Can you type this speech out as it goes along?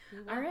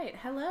All right.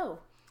 Hello.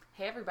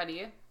 Hey,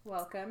 everybody.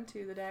 Welcome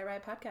to the Diet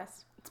Riot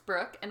Podcast. It's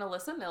Brooke and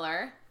Alyssa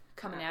Miller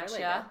coming at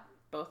you.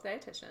 Both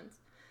dietitians.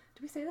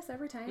 Do we say this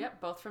every time?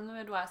 Yep, both from the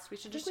Midwest. We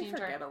should just change we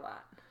forget a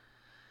lot.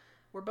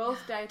 We're both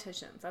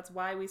dietitians. That's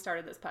why we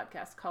started this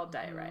podcast called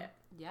Diet Riot.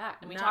 Yeah,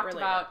 and we talked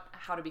about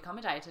how to become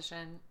a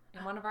dietitian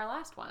in one of our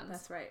last ones.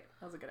 That's right.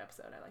 That was a good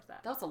episode. I like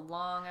that. That was a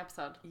long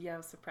episode. Yeah, I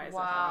was surprised.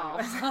 Wow.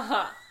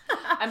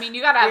 I mean,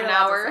 you got to have an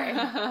hour.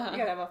 You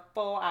got to have a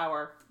full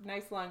hour.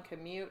 Nice long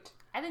commute.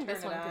 I think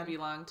this one could be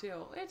long,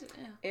 too.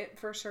 It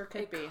for sure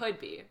could be. It could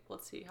be.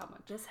 Let's see how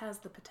much. This has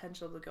the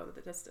potential to go to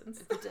the distance.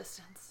 The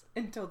distance.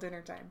 Until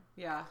dinner time.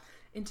 Yeah.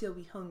 Until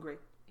we hungry.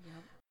 Yep.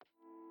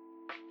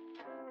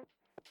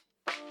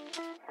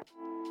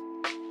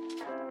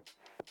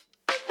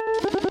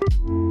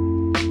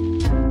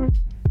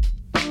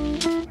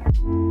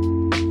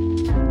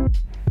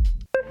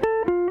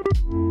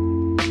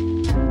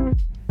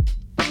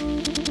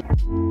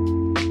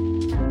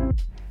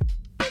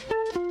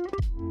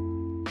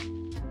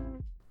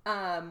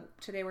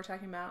 Today we're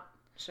talking about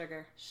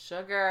sugar.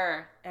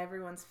 Sugar.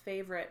 Everyone's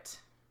favorite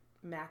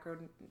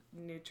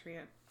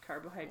macronutrient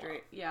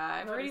carbohydrate. Yeah,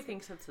 everybody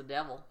thinks it's the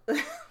devil.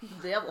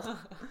 Devil.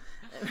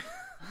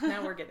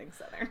 Now we're getting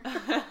Southern.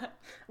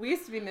 We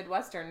used to be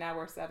Midwestern, now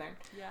we're Southern.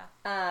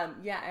 Yeah.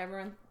 Yeah,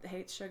 everyone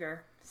hates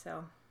sugar,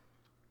 so.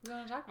 We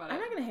want to talk about it. I'm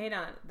not going to hate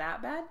on it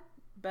that bad,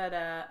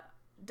 but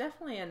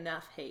definitely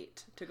enough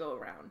hate to go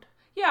around.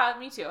 Yeah,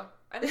 me too.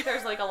 I think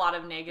there's like a lot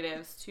of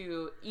negatives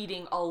to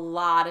eating a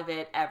lot of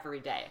it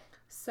every day.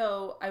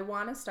 So I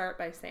want to start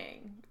by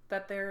saying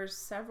that there's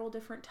several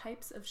different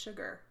types of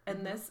sugar.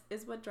 And this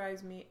is what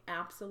drives me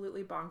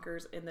absolutely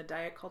bonkers in the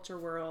diet culture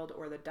world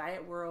or the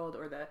diet world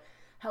or the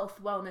health,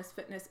 wellness,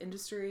 fitness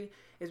industry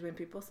is when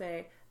people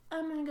say,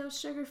 I'm going to go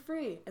sugar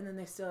free. And then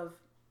they still have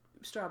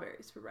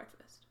strawberries for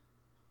breakfast.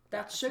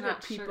 That's sugar,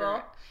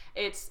 people.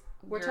 Sugar.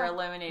 You're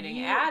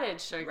eliminating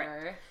added sugar.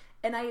 Right.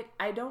 And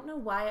I don't know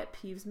why it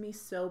peeves me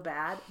so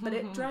bad, but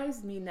it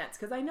drives me nuts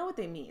because I know what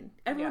they mean.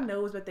 Everyone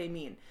knows what they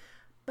mean.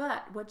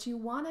 But what you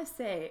want to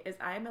say is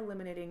I'm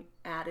eliminating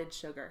added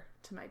sugar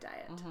to my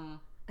diet. Mm-hmm.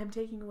 I'm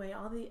taking away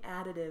all the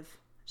additive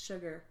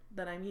sugar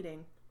that I'm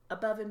eating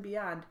above and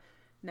beyond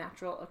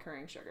natural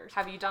occurring sugars.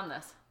 Have you done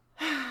this?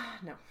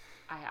 No.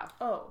 I have.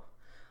 Oh.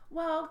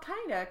 Well,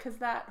 kind of, because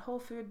that whole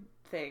food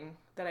thing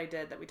that I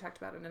did that we talked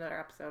about in another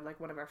episode, like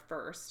one of our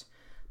first,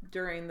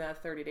 during the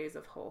 30 days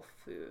of whole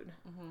food,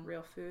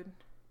 real food.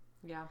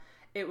 Yeah.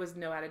 It was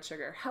no added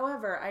sugar.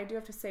 However, I do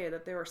have to say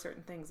that there were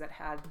certain things that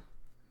had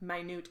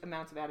minute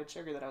amounts of added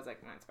sugar that I was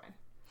like, no, it's fine.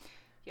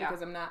 Yeah.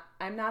 Because I'm not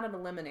an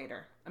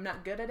eliminator. I'm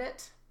not good at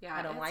it. Yeah.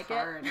 I don't like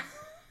hard. it.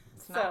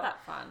 It's not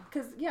that fun.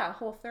 Because,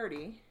 Whole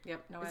 30.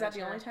 Yep. No. Is that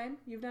the only time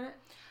you've done it?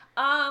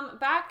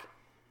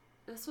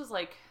 This was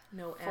like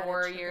no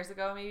 4 years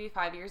ago, maybe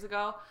 5 years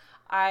ago.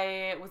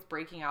 I was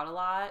breaking out a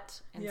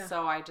lot, and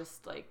so I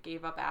just like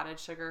gave up added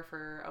sugar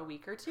for a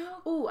week or two.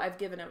 Ooh, I've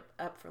given it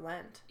up for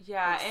Lent.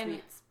 Yeah, and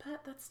sweets,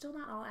 but that's still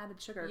not all added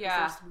sugar.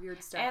 Yeah, there's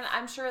weird stuff. And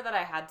I'm sure that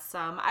I had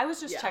some. I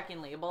was just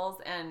checking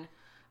labels and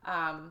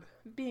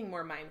being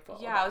more mindful.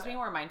 Yeah, I was being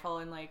more mindful,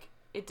 and like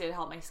it did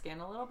help my skin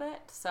a little bit.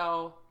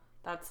 So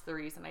that's the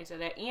reason I did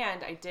it,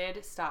 and I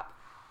did stop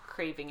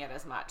craving it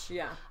as much.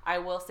 Yeah, I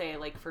will say,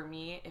 like for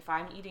me, if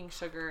I'm eating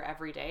sugar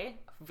every day,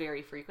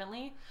 very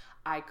frequently,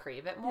 I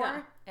crave it more.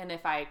 Yeah. And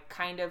if I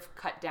kind of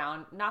cut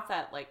down, not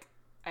that like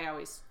I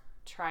always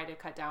try to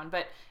cut down,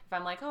 but if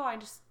I'm like, oh, I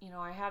just,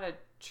 I had a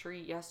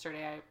treat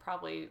yesterday, I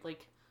probably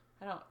like,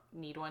 I don't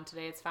need one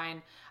today. It's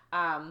fine.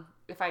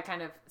 If I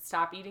kind of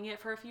stop eating it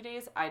for a few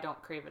days, I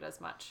don't crave it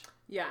as much.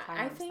 Yeah.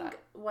 I think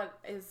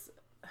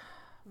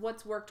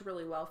what's worked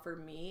really well for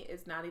me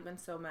is not even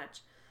so much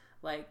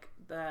like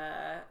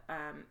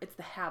it's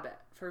the habit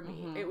for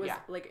me. It was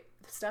like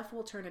stuff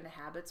will turn into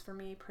habits for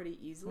me pretty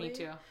easily. Me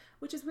too.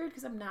 Which is weird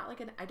because I'm not like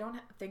I don't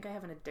think I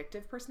have an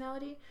addictive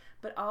personality,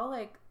 but I'll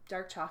like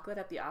dark chocolate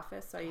at the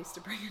office. So I used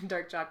to bring in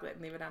dark chocolate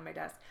and leave it on my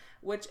desk,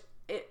 which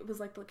it was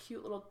like the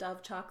cute little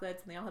Dove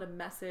chocolates and they all had a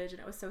message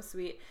and it was so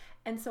sweet.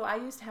 And so I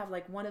used to have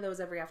like one of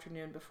those every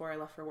afternoon before I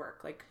left for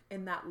work, like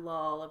in that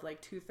lull of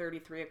like 2:30,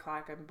 3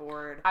 o'clock, I'm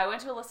bored. I went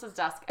to Alyssa's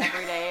desk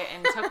every day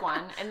and took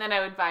one, and then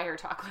I would buy her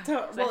chocolate.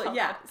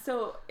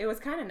 So it was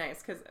kind of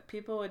nice because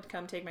people would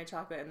come take my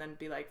chocolate and then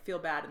be like, feel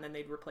bad, and then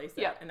they'd replace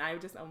it. And I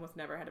just almost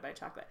never had to buy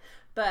chocolate.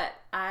 But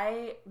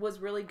I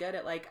was really good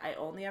at like, I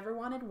only ever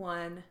wanted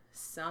one,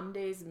 some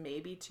days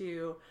maybe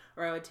two,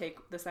 or I would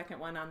take the second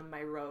one on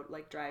my road,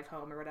 like drive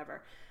home or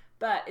whatever.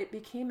 But it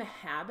became a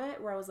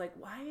habit where I was like,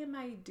 why am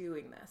I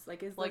doing this?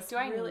 Like, do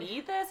I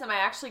need this? Am I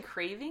actually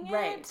craving it?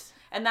 Right.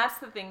 And that's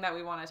the thing that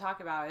we want to talk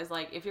about is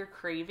like, if you're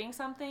craving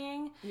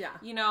something,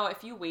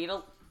 if you wait,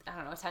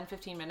 10,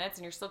 15 minutes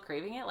and you're still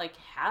craving it, like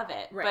have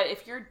it. Right. But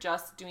if you're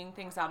just doing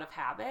things out of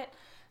habit,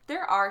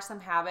 there are some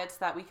habits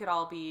that we could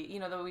all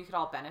that we could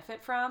all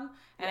benefit from.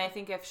 And I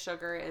think if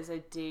sugar is a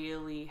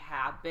daily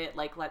habit,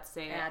 like let's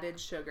say added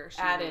sugar.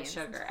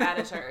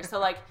 So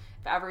like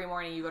if every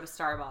morning you go to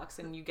Starbucks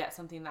and you get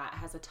something that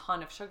has a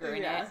ton of sugar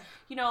in it,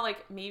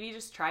 like maybe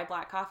just try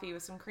black coffee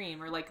with some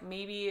cream, or like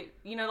maybe,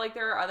 like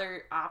there are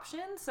other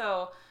options.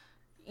 So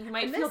you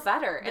might feel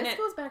better. This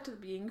goes back to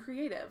being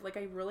creative. Like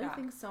I really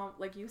think so,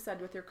 like you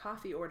said with your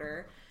coffee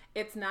order,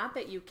 it's not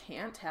that you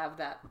can't have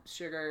that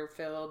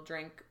sugar-filled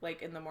drink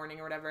like in the morning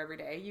or whatever every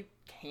day. You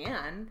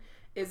can.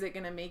 Is it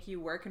going to make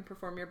you work and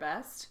perform your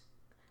best?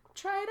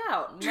 Try it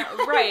out. No,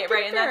 right.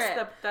 And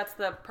that's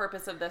the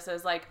purpose of this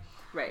is like,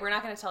 we're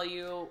not going to tell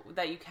you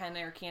that you can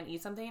or can't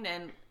eat something.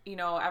 And,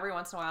 every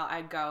once in a while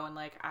I go and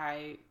like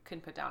I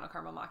can put down a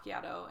caramel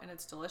macchiato and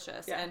it's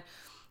delicious. Yeah. And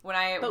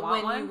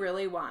when you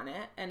really want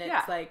it, and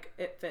it's like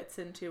it fits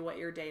into what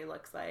your day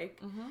looks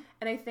like. Mm-hmm.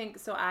 And I think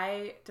so.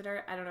 I don't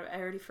know. I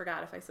already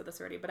forgot if I said this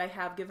already, but I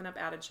have given up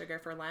added sugar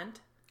for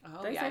Lent.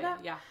 Oh, did I say that?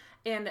 Yeah.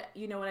 And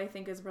what I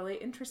think is really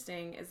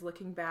interesting is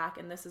looking back,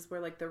 and this is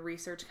where like the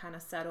research kind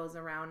of settles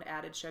around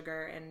added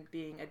sugar and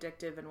being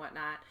addictive and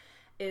whatnot,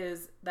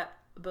 is that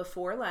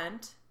before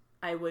Lent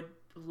I would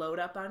load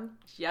up on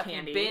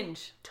candy,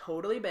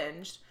 totally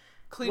binged.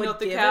 Clean up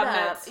the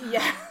cabinets.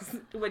 Yes.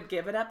 Would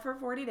give it up for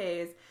 40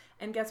 days.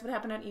 And guess what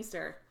happened on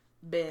Easter?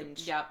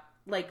 Binge. Yep.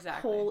 Like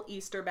whole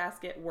Easter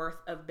basket worth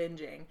of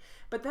binging.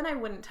 But then I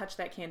wouldn't touch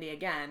that candy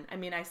again. I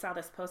mean, I saw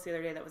this post the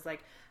other day that was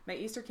like, my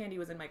Easter candy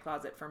was in my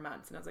closet for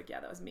months. And I was like, yeah,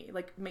 that was me.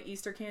 Like my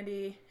Easter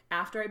candy,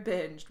 after I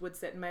binged, would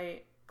sit in my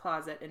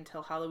closet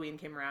until Halloween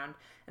came around,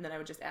 and then I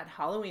would just add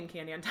Halloween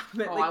candy on top of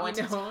it. Oh, like, I went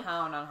to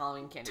town on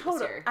Halloween candy this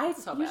year. I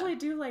usually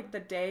do like the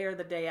day or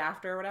the day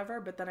after or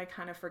whatever, but then I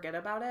kind of forget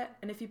about it.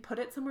 And if you put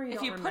it somewhere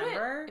if you put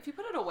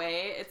it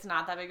away, it's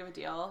not that big of a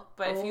deal.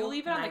 But if you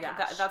leave it on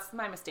that's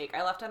my mistake.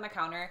 I left it on the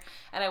counter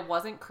and I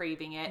wasn't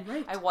craving it.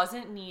 Right. I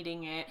wasn't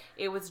needing it.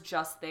 It was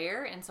just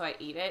there, and so I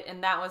ate it,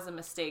 and that was a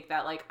mistake.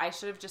 That like I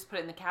should have just put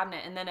it in the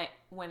cabinet, and then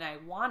when I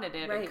wanted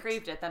it or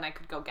craved it, then I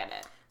could go get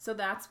it. So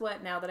that's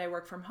what, now that I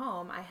work from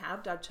home, I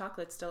have Dove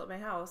chocolate still at my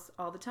house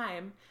all the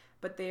time,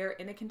 but they're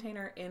in a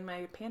container in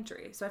my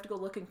pantry. So I have to go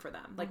looking for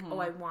them. Like,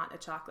 I want a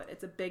chocolate.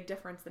 It's a big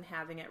difference than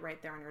having it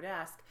right there on your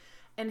desk.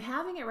 And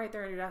having it right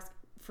there on your desk,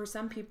 for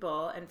some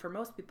people, and for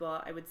most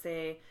people, I would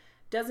say,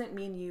 doesn't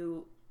mean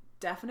you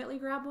definitely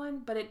grab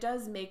one, but it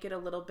does make it a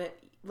little bit,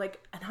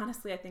 like, and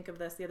honestly, I think of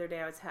this the other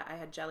day, I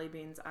had jelly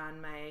beans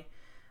on my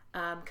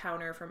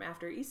counter from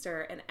after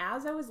Easter, and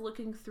as I was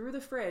looking through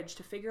the fridge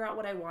to figure out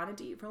what I wanted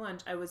to eat for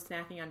lunch, I was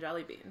snacking on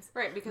jelly beans.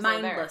 Right, because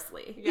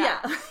mindlessly. Yeah.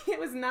 It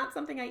was not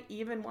something I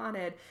even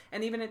wanted,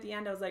 and even at the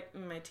end I was like,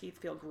 my teeth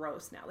feel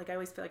gross now. Like I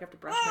always feel like I have to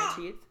brush my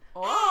teeth.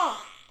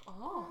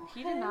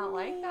 He did not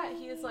like that.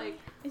 He was like,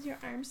 is your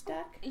arm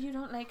stuck? You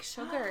don't like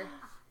sugar.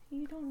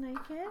 You don't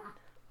like it?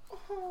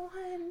 Oh,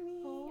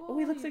 honey. Oh,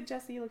 he looks like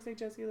Jesse. He looks like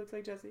Jesse.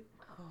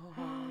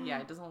 Oh, yeah,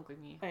 it doesn't look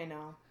like me. I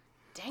know.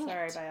 Dang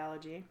Sorry, it.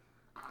 Biology.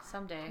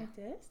 Someday. Like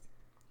this?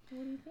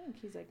 What do you think?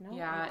 He's like, no.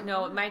 Yeah,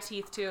 no, my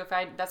teeth too.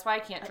 That's why I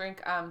can't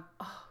drink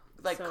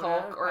like soda,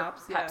 Coke or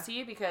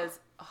Pepsi, because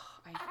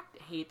I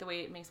hate the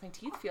way it makes my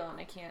teeth feel, and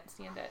I can't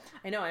stand it.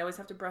 I know. I always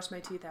have to brush my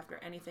teeth after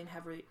anything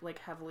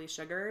heavily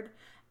sugared,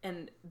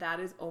 and that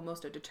is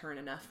almost a deterrent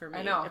enough for me.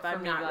 I know, if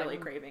I'm not really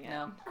craving it.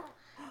 No,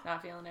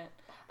 not feeling it.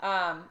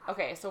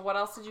 Okay, so what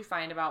else did you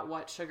find about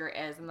what sugar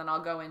is? And then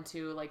I'll go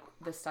into like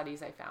the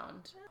studies I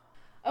found.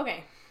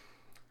 Okay.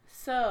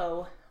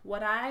 So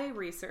what I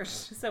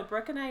researched, so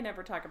Brooke and I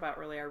never talk about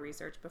really our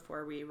research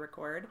before we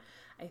record.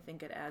 I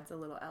think it adds a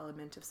little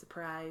element of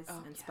surprise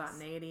and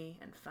spontaneity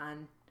and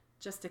fun.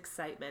 Just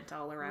excitement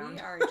all around.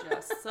 We are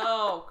just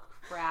so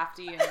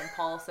crafty and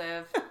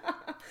impulsive.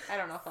 I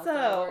don't know if that's the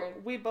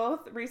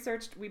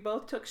word. We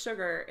both took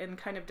sugar in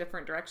kind of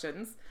different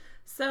directions.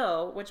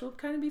 So, which will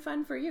kind of be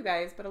fun for you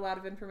guys, but a lot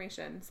of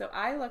information. So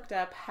I looked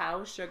up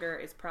how sugar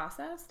is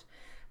processed.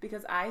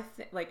 Because I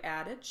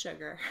added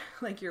sugar,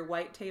 like your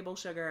white table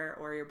sugar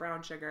or your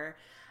brown sugar,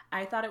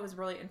 I thought it was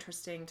really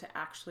interesting to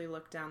actually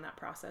look down that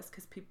process,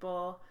 because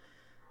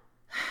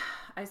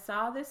I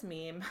saw this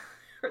meme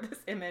or this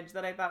image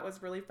that I thought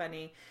was really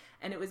funny,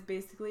 and it was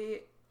basically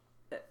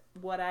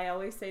what I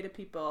always say to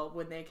people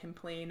when they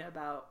complain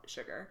about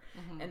sugar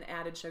and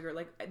added sugar.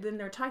 Like, then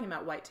they're talking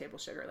about white table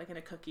sugar, like in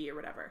a cookie or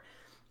whatever.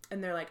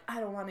 And they're like, I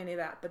don't want any of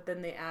that. But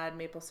then they add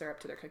maple syrup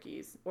to their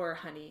cookies or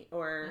honey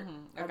or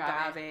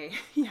agave.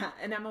 Yeah.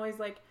 And I'm always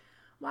like,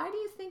 why do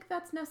you think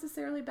that's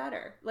necessarily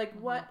better? Like,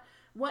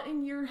 what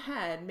in your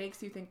head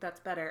makes you think that's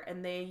better?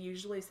 And they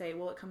usually say,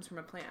 well, it comes from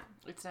a plant.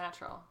 It's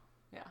natural.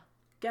 Yeah.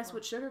 Guess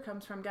what sugar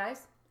comes from,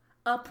 guys?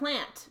 A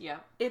plant. Yeah.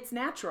 It's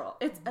natural.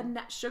 It's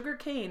sugar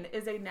cane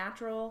is a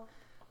natural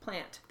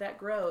plant that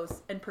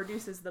grows and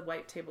produces the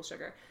white table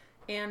sugar.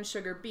 And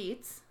sugar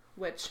beets,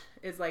 which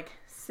is like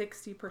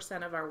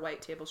 60% of our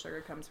white table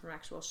sugar comes from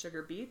actual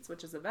sugar beets,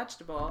 which is a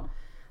vegetable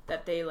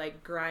that they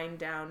like grind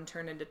down,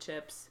 turn into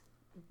chips,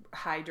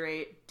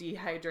 hydrate,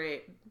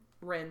 dehydrate,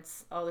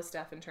 rinse, all this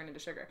stuff, and turn into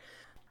sugar.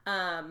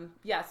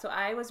 Yeah, so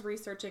I was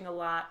researching a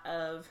lot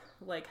of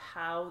like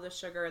how the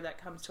sugar that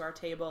comes to our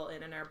table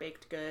and in our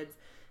baked goods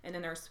and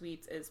in our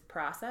sweets is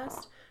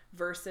processed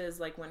versus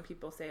like when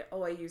people say,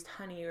 oh, I used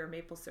honey or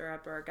maple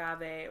syrup or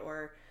agave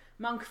or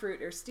monk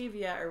fruit or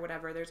stevia or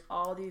whatever. There's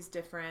all these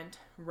different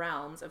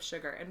realms of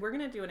sugar. And we're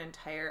going to do an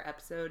entire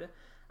episode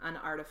on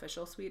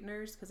artificial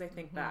sweeteners because I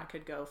think that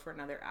could go for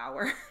another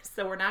hour.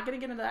 So we're not going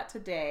to get into that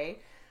today,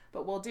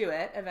 but we'll do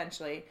it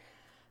eventually.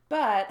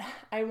 But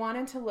I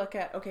wanted to look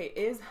at, okay,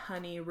 is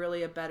honey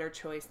really a better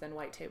choice than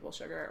white table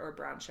sugar or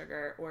brown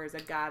sugar, or is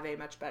agave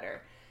much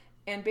better?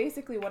 And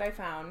basically what I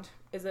found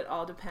is it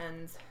all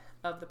depends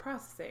of the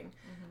processing.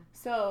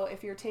 So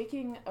if you're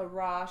taking a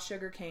raw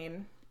sugar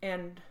cane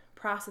and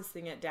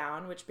processing it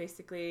down, which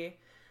basically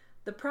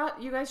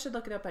you guys should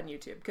look it up on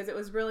YouTube because it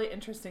was really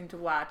interesting to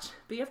watch.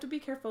 But you have to be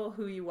careful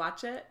who you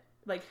watch it,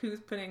 like who's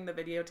putting the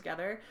video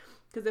together.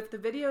 Because if the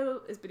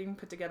video is being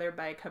put together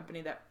by a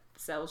company that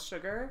sells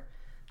sugar,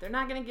 they're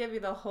not going to give you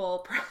the whole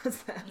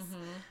process.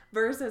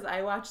 Versus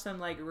I watched some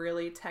like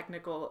really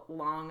technical,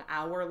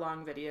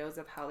 hour-long videos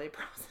of how they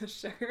process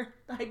sugar.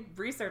 I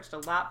researched a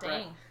lot,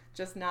 but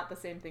just not the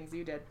same things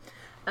you did.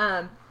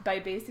 By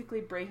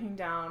basically breaking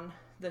down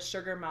the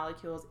sugar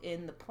molecules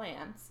in the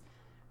plants,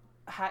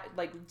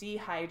 like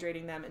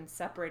dehydrating them and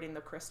separating the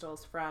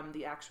crystals from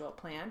the actual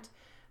plant.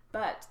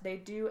 But they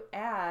do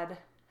add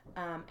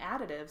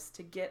additives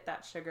to get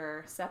that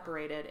sugar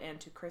separated and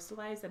to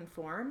crystallize and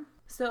form.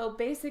 So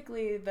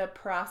basically the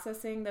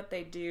processing that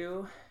they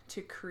do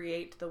to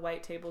create the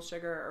white table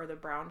sugar or the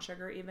brown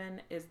sugar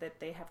even is that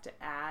they have to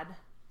add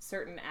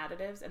certain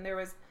additives. And there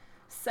was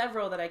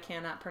several that I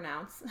cannot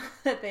pronounce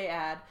that they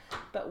add,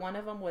 but one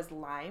of them was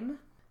lime,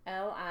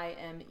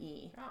 Lime,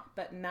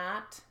 but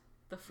not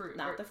the fruit.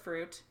 Not the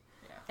fruit.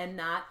 Yeah. And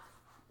not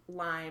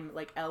lime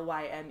like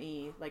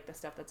Lyme, like the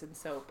stuff that's in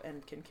soap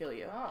and can kill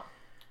you. Oh.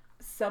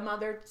 Some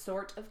other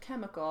sort of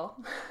chemical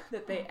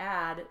that they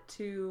add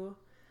to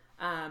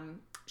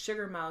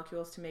sugar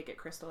molecules to make it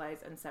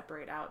crystallize and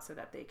separate out so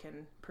that they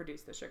can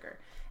produce the sugar.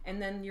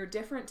 And then your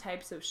different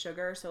types of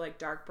sugar, so like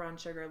dark brown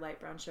sugar, light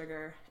brown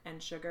sugar,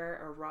 and sugar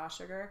or raw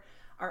sugar,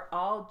 are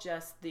all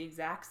just the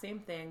exact same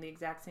thing, the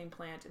exact same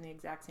plant, and the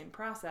exact same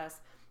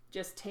process,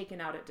 just taken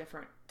out at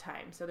different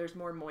times. So there's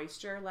more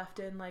moisture left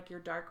in like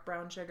your dark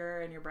brown sugar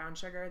and your brown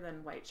sugar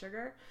than white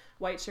sugar.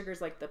 White sugar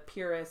is like the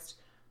purest,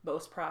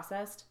 most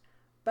processed,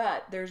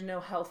 but there's no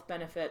health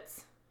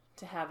benefits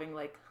to having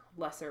like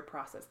lesser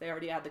processed. They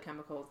already add the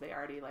chemicals. They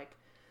already like,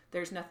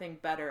 there's nothing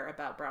better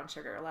about brown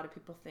sugar. A lot of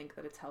people think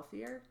that it's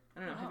healthier.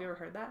 I don't know. Have you ever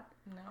heard that?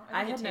 No.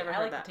 I had never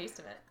heard that. I like the taste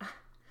of it.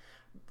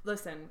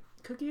 Listen,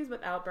 cookies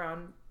without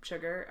brown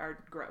sugar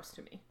are gross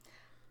to me.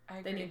 I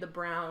agree. They need the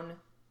brown,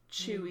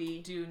 chewy,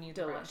 you do need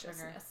deliciousness.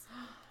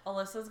 Brown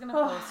sugar. Alyssa's going to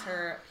post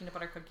her peanut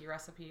butter cookie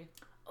recipe.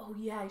 Oh,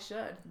 yeah, I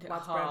should.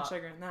 Lots of brown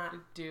sugar in that.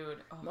 Dude.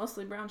 Oh.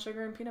 Mostly brown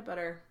sugar and peanut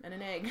butter and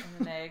an egg.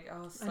 And an egg.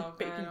 Oh, so and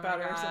good. Baking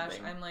powder or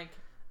something. I'm like,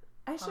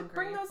 I should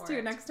bring those to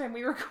you next time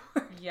we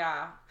record.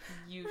 Yeah,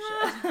 you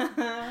should.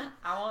 I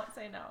won't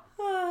say no.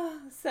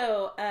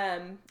 So,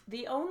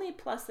 the only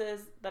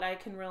pluses that I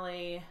can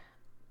really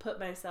put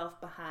myself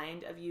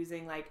behind of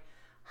using like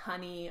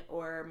honey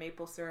or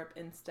maple syrup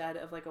instead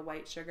of like a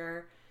white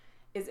sugar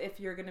is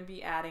if you're going to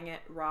be adding it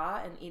raw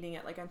and eating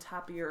it like on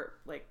top of your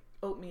like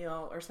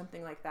oatmeal or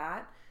something like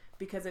that,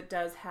 because it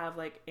does have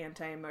like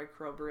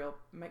antimicrobial.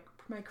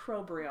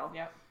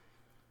 Yep.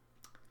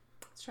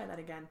 Let's try that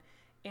again.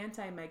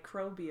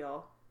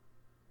 Antimicrobial.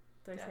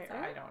 Did I say it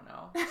right? I don't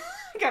know.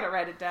 I gotta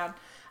write it down.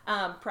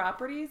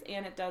 Properties,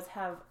 and it does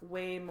have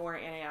way more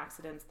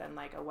antioxidants than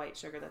like a white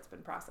sugar that's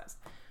been processed.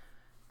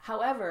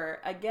 However,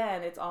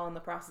 again, it's all in the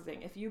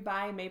processing. If you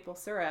buy maple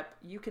syrup,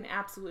 you can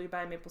absolutely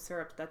buy maple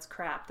syrup that's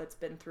crap, that's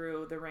been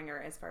through the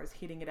ringer as far as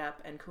heating it up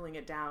and cooling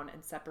it down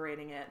and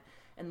separating it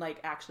and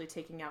like actually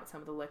taking out some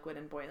of the liquid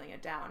and boiling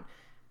it down,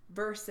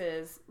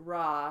 versus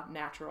raw,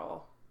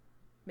 natural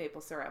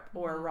maple syrup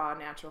or raw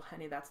natural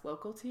honey that's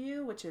local to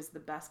you, which is the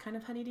best kind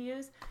of honey to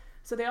use.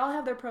 So they all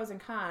have their pros and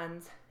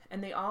cons,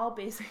 and they all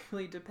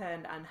basically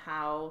depend on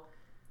how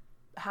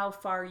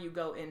far you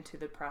go into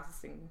the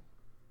processing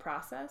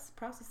process.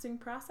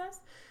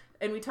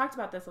 And we talked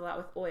about this a lot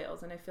with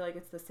oils, and I feel like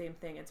it's the same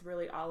thing. It's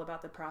really all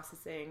about the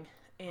processing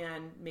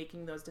and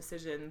making those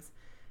decisions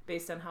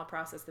based on how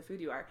processed the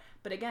food you are.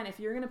 But again, if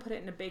you're going to put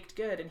it in a baked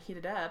good and heat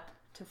it up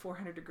to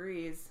 400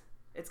 degrees,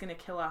 it's going to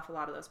kill off a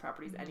lot of those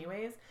properties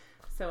anyways.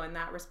 So in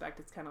that respect,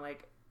 it's kind of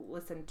like,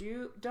 listen,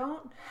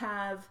 don't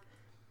have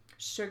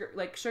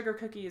sugar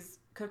cookies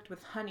cooked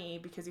with honey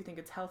because you think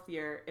it's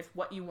healthier if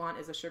what you want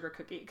is a sugar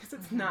cookie, because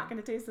it's not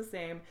going to taste the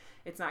same.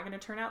 It's not going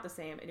to turn out the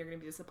same, and you're going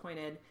to be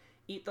disappointed.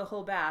 Eat the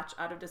whole batch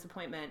out of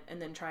disappointment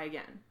and then try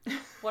again.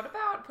 What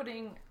about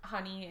putting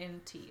honey in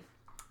tea?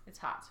 It's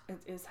hot. It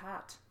is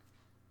hot.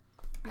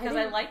 Because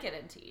I like it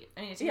in tea.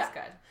 I mean, it tastes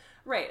good.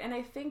 Right. And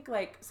I think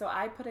so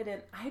I put it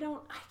in, I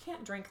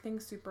can't drink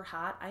things super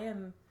hot. I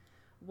am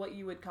what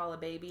you would call a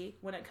baby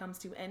when it comes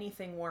to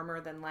anything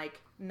warmer than like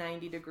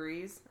 90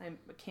 degrees. I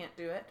can't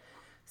do it.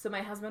 So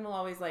my husband will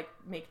always like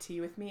make tea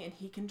with me, and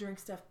he can drink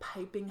stuff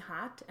piping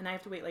hot, and I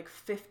have to wait like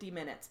 50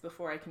 minutes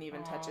before I can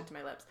even touch it to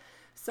my lips.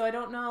 So I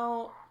don't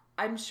know.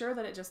 I'm sure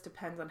that it just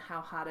depends on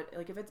how hot it,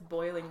 like if it's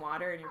boiling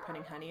water and you're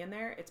putting honey in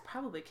there, it's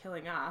probably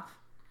killing off.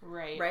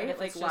 Right. Right?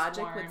 Like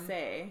logic would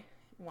say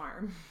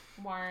warm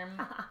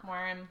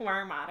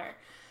water.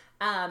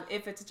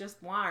 If it's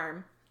just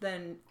warm,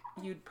 then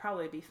you'd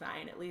probably be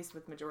fine, at least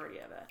with majority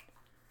of it.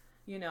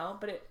 You know,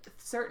 but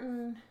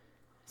certain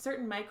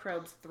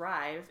microbes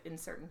thrive in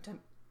certain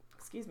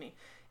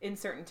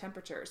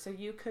temperatures. So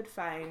you could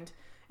find,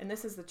 and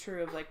this is the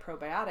true of like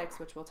probiotics,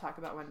 which we'll talk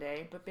about one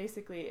day, but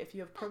basically if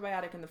you have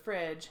probiotic in the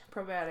fridge,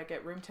 probiotic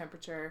at room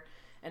temperature,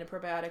 and a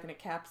probiotic in a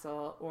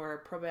capsule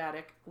or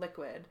probiotic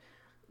liquid,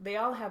 they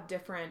all have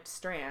different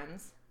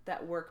strands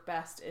that work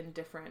best in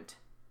different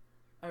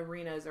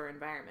arenas or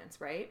environments,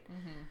 right?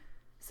 Mm-hmm.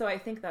 So I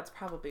think that's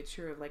probably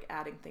true of like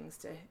adding things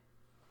to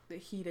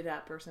heat it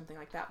up or something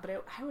like that.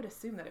 But I would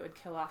assume that it would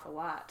kill off a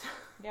lot.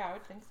 Yeah, I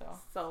would think so.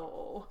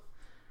 So,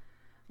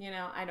 you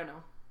know, I don't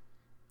know.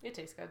 It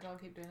tastes good, so I'll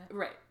keep doing it.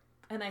 Right.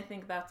 And I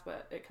think that's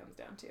what it comes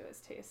down to is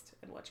taste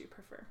and what you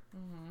prefer.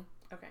 Mm-hmm.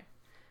 Okay.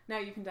 Now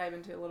you can dive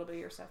into a little bit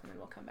of your stuff, and then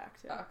we'll come back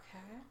to it.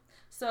 Okay.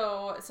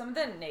 So some of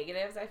the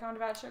negatives I found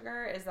about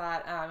sugar is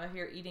that if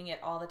you're eating it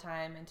all the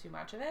time and too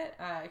much of it,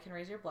 it can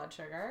raise your blood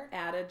sugar.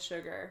 Added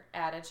sugar.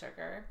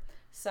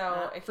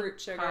 So if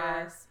fruit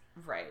sugar.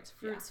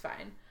 Fruit's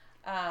fine.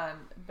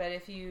 But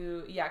if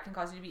it can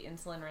cause you to be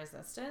insulin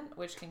resistant,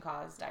 which can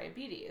cause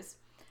diabetes.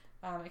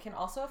 It can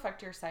also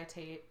affect your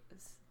satiety.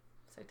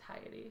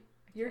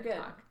 You're good.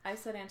 Talk. I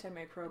said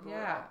antimicrobial.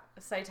 Yeah.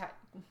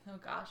 Oh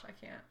gosh, I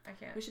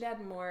can't. We should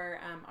add more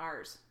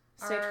R's.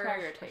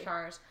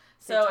 R's.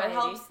 So it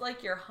helps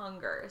like your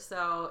hunger.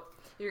 So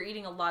if you're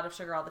eating a lot of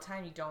sugar all the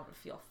time, you don't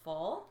feel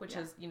full, which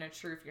is,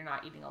 true if you're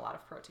not eating a lot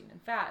of protein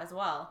and fat as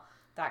well.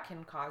 That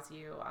can cause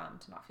you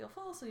to not feel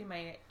full, so you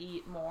might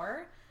eat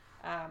more.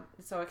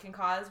 So it can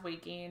cause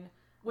weight gain.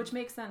 Which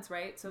makes sense,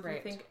 right? So if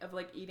you think of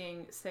like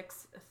eating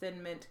 6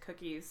 Thin Mint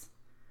cookies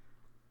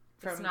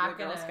from the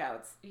Girl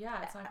Scouts.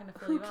 Yeah, it's not going to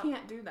fill you up. Who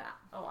can't do that?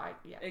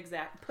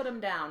 Exactly. Put them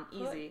down,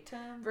 easy.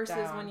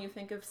 Versus when you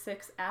think of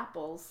 6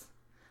 apples,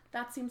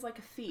 that seems like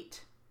a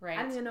feat. Right.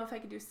 I don't even know if I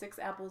could do 6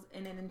 apples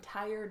in an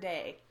entire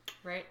day.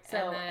 Right.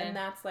 So, and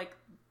that's like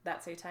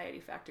that satiety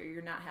factor.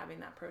 You're not having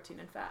that protein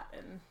and fat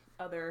and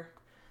other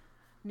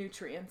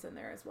nutrients in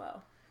there as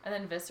well. And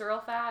then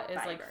visceral fat is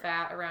like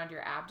fat around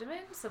your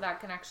abdomen, so that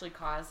can actually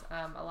cause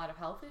a lot of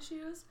health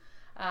issues.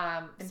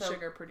 And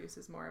sugar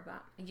produces more of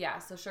that. Yeah,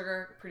 so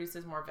sugar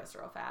produces more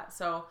visceral fat.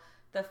 So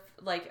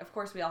of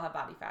course we all have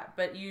body fat,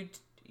 but you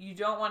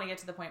don't want to get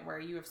to the point where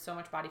you have so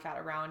much body fat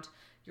around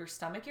your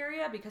stomach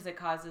area because it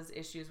causes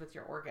issues with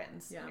your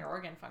organs and your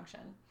organ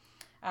function.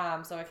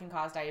 So it can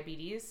cause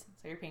diabetes,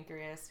 so your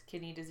pancreas,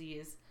 kidney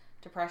disease,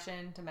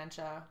 depression,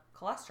 dementia,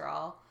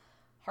 cholesterol,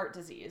 heart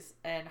disease.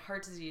 And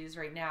heart disease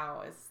right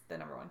now is the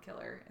number 1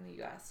 killer in the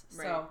U.S.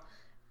 Right. So,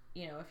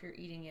 if you're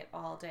eating it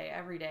all day,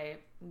 every day,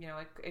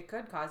 it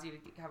could cause you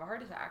to have a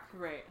heart attack.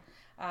 Right.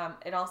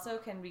 It also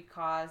can be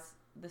caused,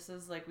 this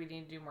is like, we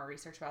need to do more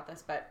research about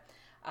this, but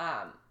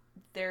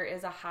there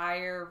is a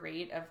higher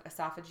rate of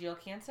esophageal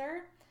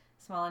cancer,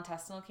 small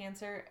intestinal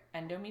cancer,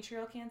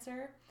 endometrial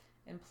cancer,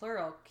 and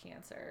pleural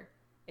cancer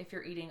if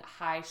you're eating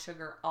high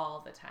sugar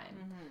all the time.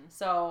 Mm-hmm.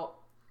 So,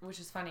 which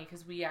is funny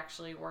because we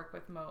actually work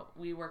with a lot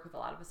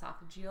of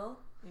esophageal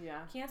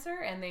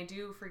cancer, and they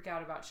do freak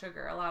out about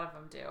sugar. A lot of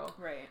them do.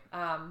 Right.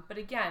 But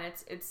again,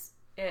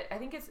 I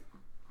think it's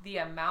the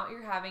amount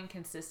you're having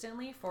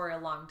consistently for a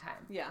long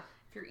time. Yeah.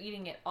 If you're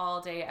eating it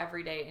all day,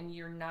 every day, and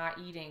you're not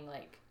eating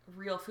like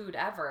real food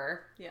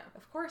ever,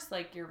 of course,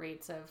 like your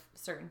rates of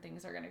certain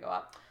things are going to go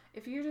up.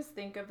 If you just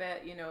think of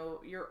it,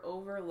 you're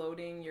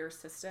overloading your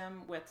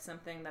system with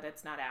something that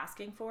it's not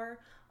asking for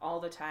all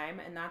the time.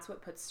 And that's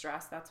what puts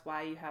stress. That's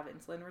why you have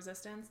insulin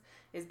resistance,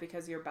 is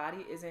because your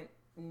body isn't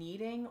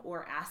needing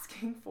or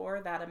asking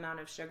for that amount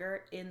of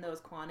sugar in those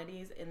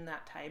quantities in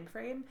that time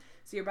frame.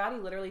 So your body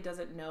literally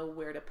doesn't know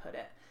where to put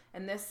it.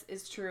 And this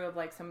is true of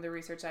like some of the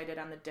research I did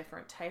on the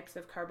different types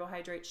of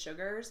carbohydrate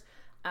sugars.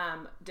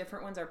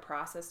 Different ones are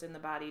processed in the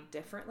body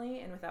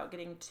differently, and without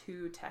getting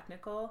too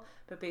technical,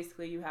 but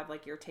basically you have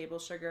like your table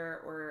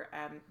sugar, or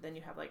then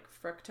you have like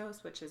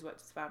fructose, which is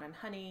what's found in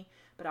honey,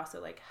 but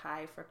also like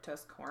high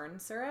fructose corn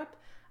syrup.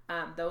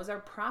 Those are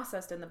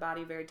processed in the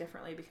body very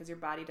differently because your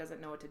body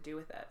doesn't know what to do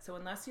with it. So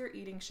unless you're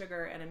eating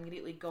sugar and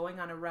immediately going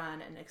on a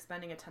run and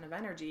expending a ton of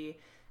energy,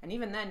 and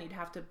even then you'd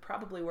have to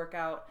probably work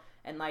out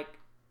and like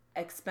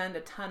expend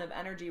a ton of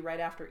energy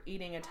right after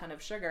eating a ton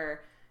of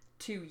sugar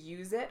to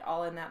use it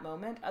all in that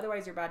moment.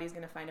 Otherwise, your body's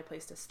going to find a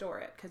place to store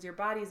it, because your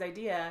body's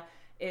idea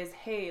is,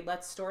 hey,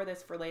 let's store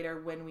this for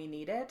later when we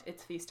need it.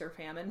 It's feast or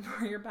famine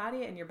for your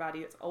body, and your body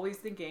is always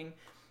thinking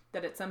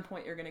that at some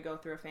point you're going to go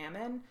through a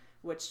famine,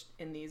 which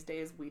in these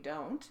days we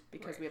don't,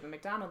 because we have a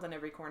McDonald's on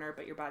every corner,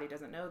 but your body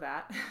doesn't know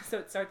that. So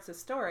it starts to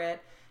store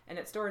it, and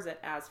it stores it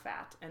as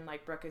fat. And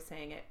like Brooke is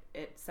saying,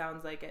 it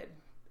sounds like it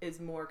is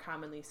more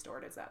commonly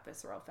stored as that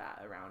visceral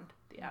fat around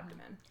the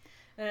abdomen.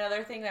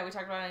 Another thing that we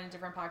talked about in a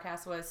different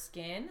podcast was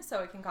skin. So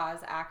it can cause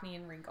acne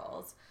and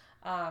wrinkles.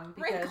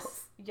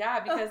 Because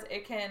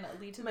it can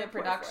lead to the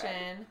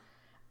production.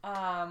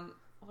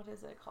 What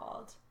is it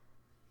called?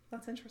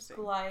 That's interesting.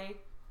 Glycation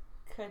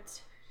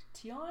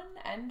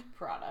end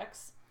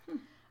products.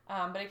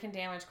 But it can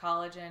damage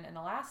collagen and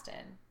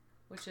elastin,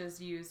 which is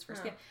used for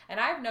skin. And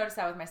I've noticed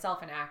that with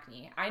myself in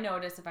acne. I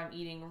notice if I'm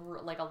eating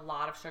like a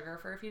lot of sugar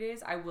for a few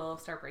days, I will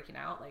start breaking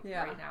out. Like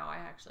right now, I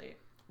actually,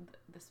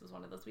 this was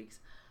one of those weeks.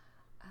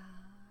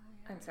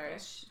 I'm sorry.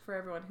 For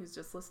everyone who's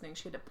just listening,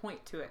 she had to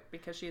point to it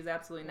because she is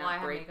absolutely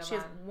not great. She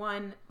has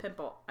one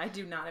pimple. I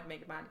do not have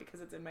makeup on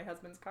because it's in my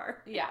husband's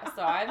car. Yeah,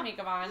 so I have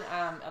makeup on.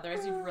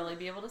 Otherwise, you'd really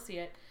be able to see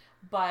it.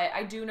 But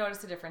I do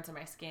notice a difference in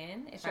my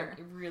skin if I'm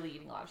really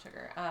eating a lot of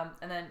sugar.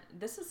 And then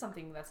this is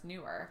something that's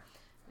newer.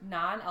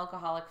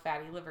 Non-alcoholic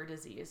fatty liver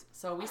disease.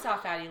 So we saw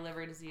fatty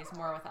liver disease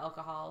more with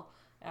alcohol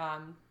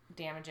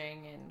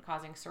damaging and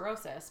causing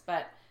cirrhosis.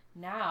 But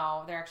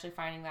now they're actually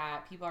finding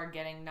that people are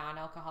getting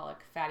non-alcoholic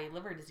fatty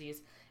liver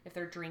disease if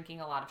they're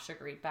drinking a lot of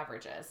sugary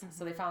beverages. Mm-hmm.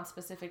 So they found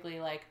specifically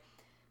like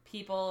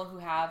people who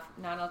have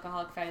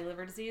non-alcoholic fatty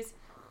liver disease,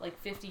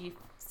 like 56%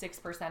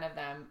 of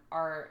them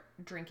are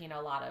drinking a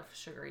lot of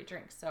sugary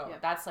drinks. So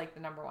that's like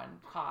the number one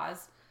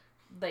cause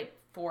like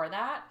for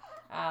that.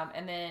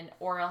 And then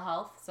oral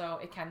health. So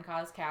it can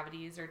cause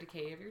cavities or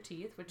decay of your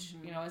teeth, which,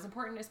 you know, is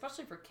important,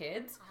 especially for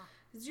kids.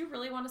 Because you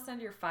really want to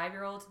send your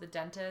 5-year-old to the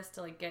dentist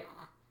to like get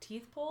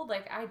teeth pulled?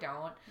 Like I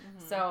don't.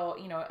 So,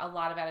 you know, a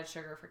lot of added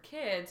sugar for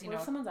kids, you know.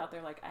 If someone's out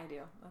there like I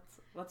do.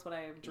 That's what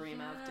I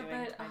dream of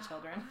doing to my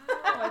children.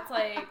 It's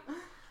like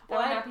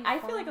well, I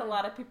feel like a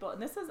lot of people,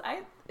 and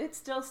it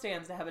still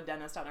stands to have a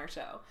dentist on our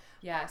show.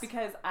 Yes.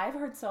 Because I've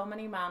heard so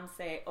many moms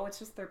say, oh, it's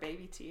just their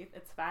baby teeth.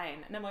 It's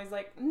fine. And I'm always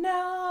like,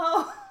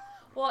 no.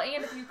 Well,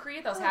 and if you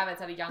create those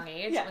habits at a young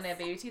age when they have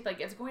baby teeth,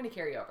 like it's going to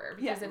carry over.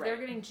 Because if they're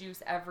getting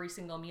juice every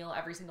single meal,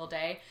 every single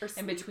day, or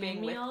in between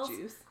meals. With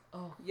juice.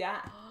 Oh.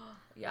 Yeah.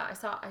 Yeah, I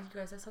saw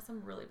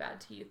some really bad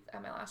teeth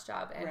at my last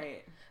job. And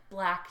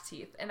black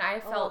teeth. And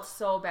I felt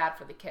so bad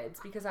for the kids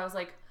because I was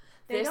like,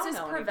 this is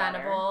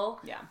preventable.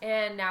 Yeah.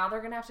 And now they're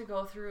going to have to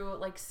go through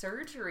like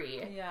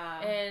surgery.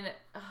 Yeah. And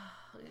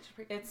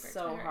it's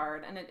so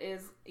hard. And it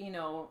is, you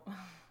know,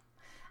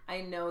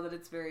 I know that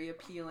it's very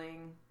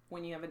appealing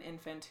when you have an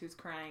infant who's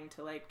crying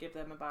to like give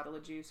them a bottle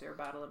of juice or a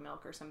bottle of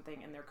milk or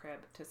something in their crib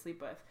to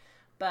sleep with.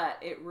 But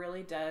it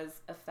really does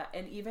affect,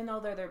 and even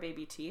though they're their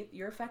baby teeth,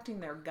 you're affecting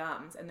their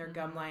gums and their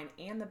gum line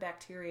and the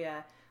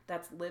bacteria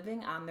that's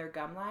living on their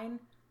gum line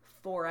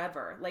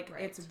forever. Like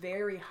it's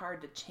very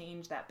hard to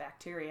change that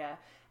bacteria,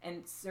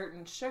 and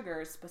certain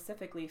sugars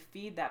specifically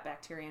feed that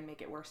bacteria and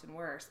make it worse and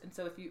worse. And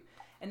so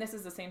and this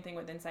is the same thing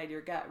with inside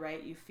your gut,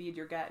 right? You feed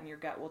your gut and your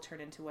gut will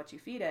turn into what you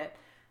feed it.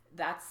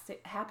 That's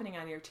happening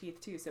on your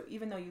teeth too. So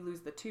even though you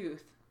lose the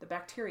tooth, the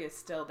bacteria is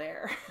still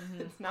there.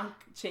 It's not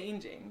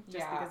changing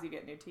just because you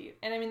get new teeth.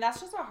 And I mean, that's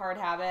just a hard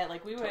habit.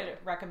 Like we would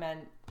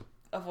recommend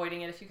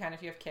avoiding it if you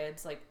have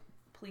kids. Like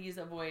please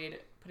avoid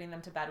putting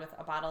them to bed with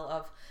a bottle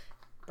of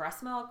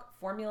breast milk,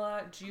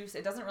 formula, juice.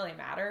 It doesn't really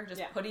matter.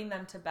 Just putting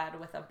them to bed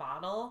with a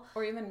bottle.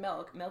 Or even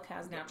milk. Milk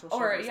has natural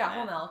sugars in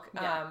whole milk.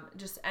 Yeah.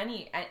 Just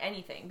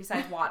anything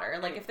besides water.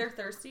 Like if they're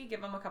thirsty,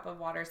 give them a cup of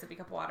water, sippy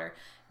cup of water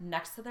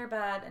next to their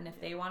bed. And if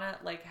they want to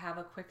like have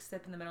a quick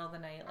sip in the middle of the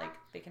night, like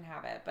they can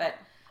have it. But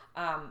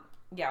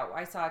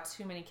I saw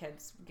too many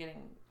kids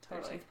getting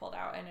their teeth pulled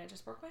out and it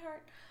just broke my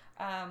heart.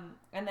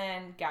 And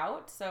then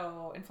gout,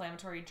 so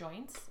inflammatory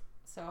joints,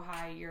 so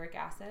high uric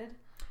acid.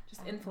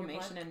 Just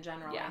inflammation in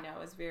general, I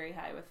know, is very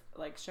high with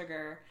like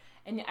sugar.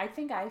 And I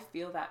think I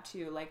feel that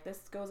too. Like this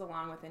goes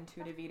along with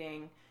intuitive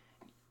eating.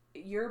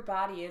 Your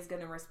body is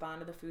going to respond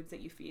to the foods that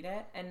you feed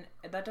it. And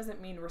that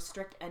doesn't mean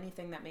restrict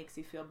anything that makes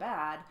you feel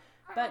bad,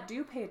 but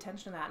do pay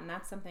attention to that. And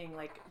that's something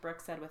like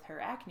Brooke said with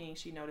her acne,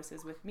 she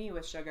notices with me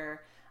with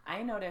sugar.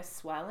 I notice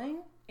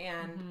swelling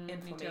and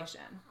inflammation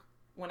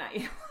when I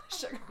eat a lot of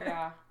sugar.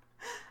 Yeah.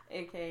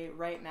 AKA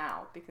right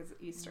now because of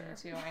Easter.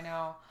 Me too, I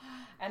know.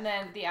 And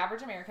then the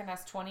average American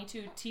has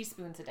 22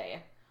 teaspoons a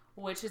day,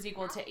 which is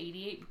equal to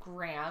 88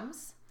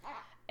 grams.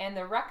 And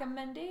the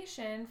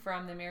recommendation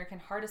from the American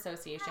Heart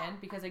Association,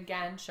 because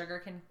again, sugar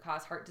can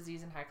cause heart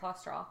disease and high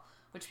cholesterol,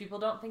 which people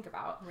don't think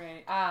about.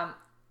 Right.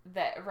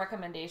 The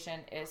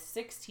recommendation is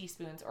 6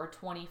 teaspoons or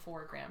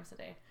 24 grams a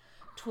day.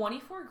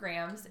 24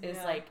 grams is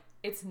like,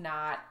 it's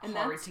not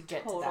hard to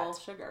get to that. Total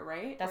sugar,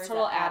 right? That's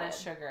total added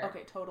sugar.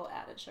 Okay, total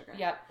added sugar.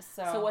 Yep.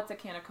 So what's a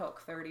can of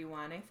Coke?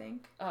 31, I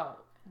think. Oh,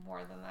 more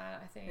than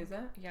that, I think. Is it?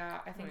 Yeah,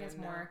 I think it's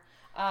more.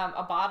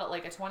 A bottle,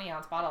 like a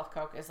 20-ounce bottle of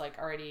Coke is like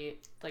already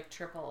like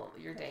triple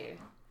your day.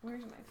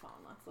 Where's my phone?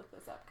 Let's look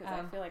this up because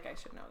I feel like I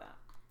should know that.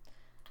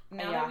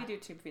 Now that we do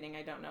tube feeding,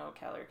 I don't know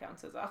calorie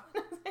counts as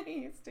often as I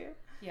used to.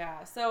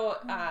 Yeah. So,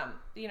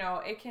 you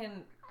know, it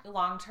can...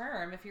 long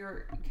term, if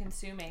you're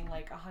consuming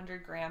like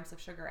 100 grams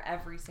of sugar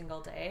every single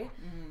day,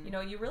 you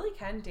know, you really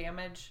can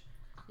damage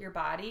your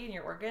body and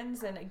your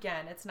organs. And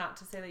again, it's not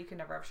to say that you can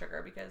never have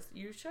sugar, because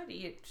you should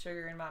eat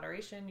sugar in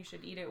moderation. You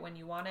should eat it when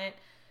you want it.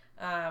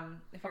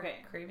 if you're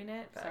craving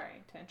it. But...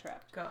 Sorry to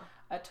interrupt. Go.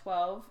 A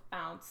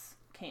 12-ounce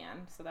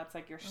can, so that's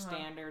like your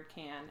standard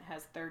can,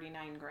 has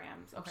 39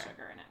 grams of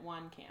sugar in it.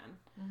 One can.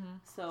 Mm-hmm.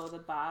 So the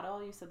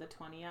bottle, you said the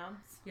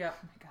 20-ounce? Yep.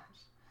 Oh my gosh.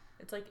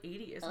 It's like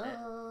 80, isn't it?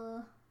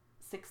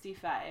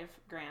 65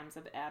 grams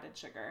of added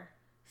sugar.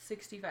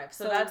 65.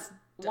 So that's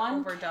one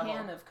over double.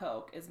 can of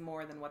Coke is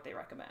more than what they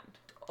recommend.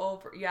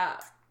 Over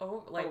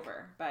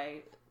by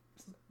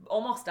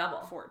almost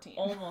double. 14.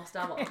 Almost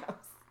double. Yes,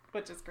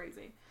 which is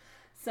crazy.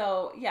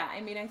 So, yeah, I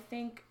mean,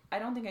 I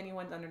don't think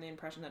anyone's under the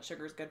impression that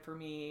sugar is good for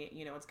me,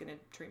 you know, it's going to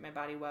treat my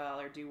body well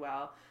or do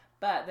well,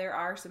 but there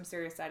are some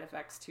serious side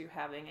effects to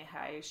having a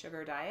high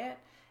sugar diet.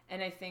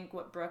 And I think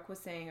what Brooke was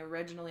saying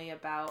originally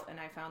about, and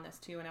I found this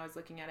too when I was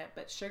looking at it,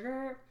 but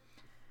sugar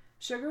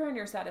and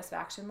your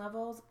satisfaction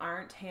levels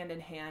aren't hand in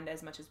hand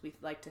as much as we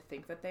like to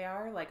think that they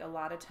are. Like, a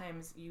lot of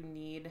times you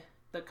need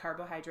the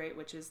carbohydrate,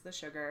 which is the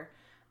sugar,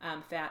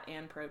 fat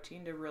and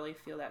protein, to really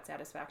feel that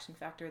satisfaction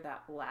factor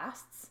that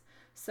lasts.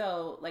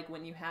 So, like,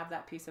 when you have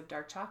that piece of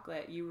dark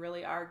chocolate, you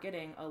really are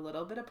getting a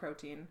little bit of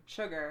protein,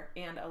 sugar,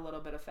 and a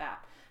little bit of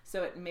fat.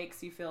 So it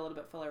makes you feel a little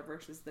bit fuller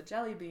versus the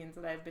jelly beans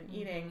that I've been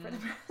eating for the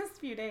past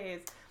few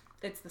days.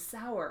 It's the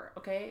sour,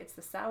 okay? It's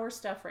the sour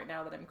stuff right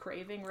now that I'm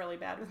craving really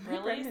bad with my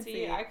pregnancy.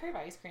 See, I crave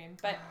ice cream.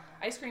 But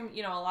ice cream,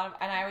 you know,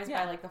 and I always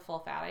buy, like, the full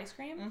fat ice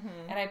cream.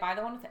 And I buy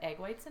the one with the egg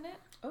whites in it.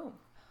 Oh.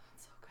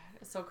 It's so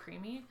good. It's so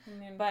creamy.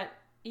 But,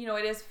 you know,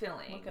 it is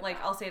filling.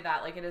 Like, I'll say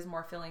that. Like, it is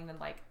more filling than,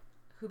 like,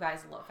 who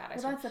buys low-fat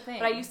ice cream? That's the thing.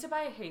 But I used to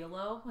buy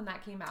Halo when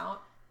that came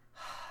out.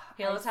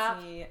 Halo Top.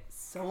 I see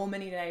so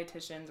many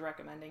dietitians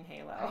recommending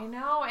Halo. I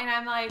know, and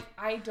I'm like,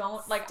 I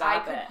don't, like, I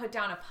could put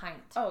down a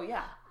pint. Oh,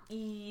 yeah.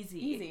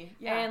 Easy.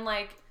 Yeah.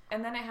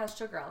 And then it has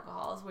sugar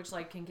alcohols, which,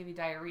 like, can give you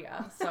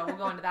diarrhea. So we'll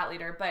go into that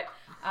later. But,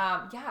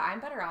 yeah, I'm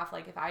better off,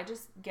 like, if I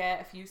just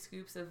get a few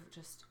scoops of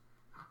just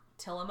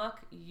Tillamook,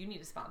 you need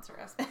to sponsor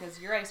us because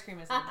your ice cream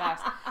is the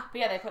best. But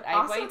yeah, they put egg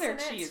whites in it. Also, their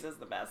cheese is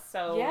the best.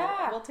 So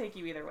we'll take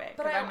you either way.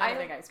 But I'm not a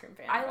big ice cream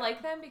fan. I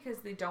like them because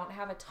they don't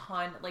have a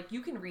ton. Like,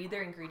 you can read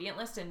their ingredient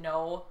list and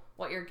know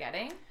what you're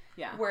getting.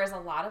 Yeah. Whereas a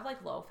lot of,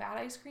 like, low-fat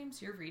ice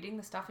creams, you're reading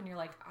the stuff and you're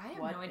like, I have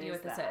no idea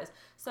what this is.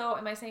 So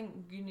am I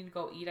saying you need to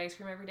go eat ice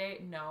cream every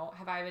day? No.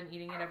 Have I been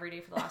eating it every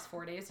day for the last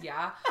 4 days?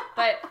 Yeah.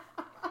 But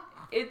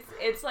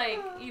it's like,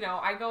 you know,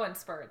 I go in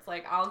spurts.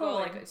 Like, I'll go,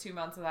 like, 2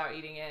 months without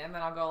eating it, and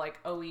then I'll go, like,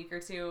 a week or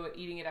two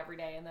eating it every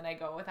day, and then I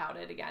go without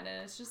it again.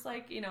 And it's just,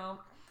 like, you know,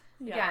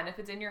 again, if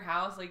it's in your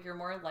house, like, you're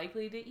more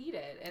likely to eat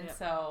it. And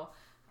so...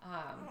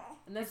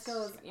 and this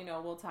goes, you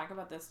know, we'll talk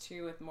about this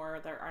too with more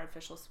of their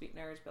artificial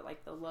sweeteners, but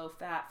like the low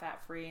fat,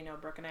 fat free, you know,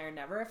 Brooke and I are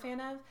never a fan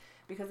of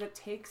because it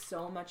takes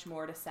so much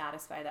more to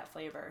satisfy that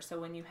flavor.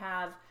 So when you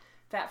have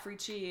fat free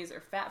cheese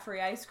or fat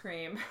free ice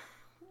cream,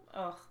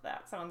 oh,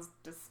 that sounds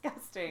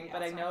disgusting,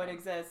 but I know it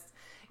exists.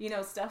 You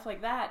know, stuff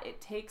like that,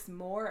 it takes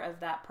more of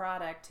that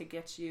product to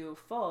get you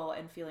full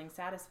and feeling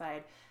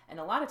satisfied. And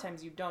a lot of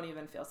times you don't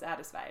even feel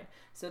satisfied.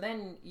 So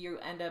then you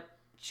end up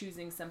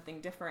choosing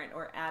something different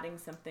or adding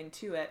something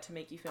to it to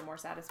make you feel more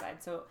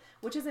satisfied. So,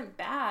 which isn't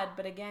bad,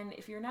 but again,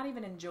 if you're not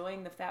even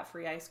enjoying the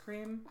fat-free ice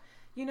cream,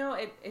 you know,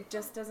 it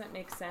just doesn't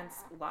make sense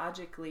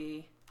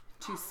logically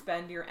to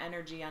spend your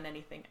energy on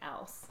anything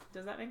else.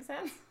 Does that make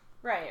sense?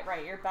 Right.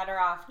 You're better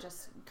off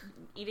just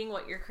eating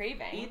what you're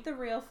craving. Eat the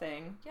real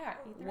thing. Yeah.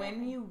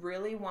 When you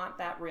really want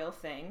that real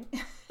thing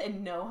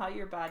and know how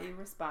your body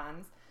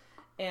responds,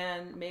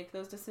 and make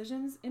those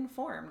decisions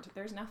informed.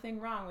 There's nothing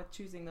wrong with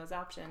choosing those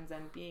options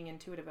and being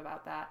intuitive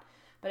about that.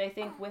 But I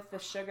think with the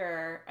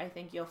sugar, I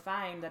think you'll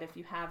find that if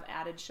you have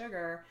added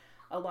sugar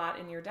a lot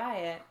in your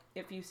diet,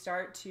 if you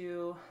start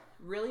to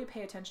really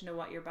pay attention to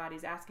what your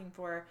body's asking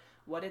for,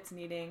 what it's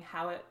needing,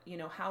 how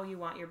you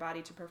want your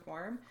body to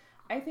perform,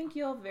 I think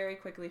you'll very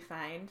quickly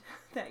find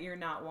that you're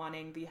not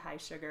wanting the high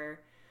sugar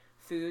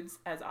foods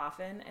as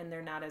often, and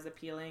they're not as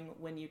appealing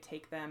when you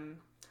take them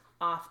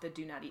off the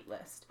do not eat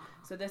list.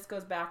 So this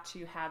goes back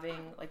to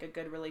having like a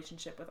good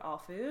relationship with all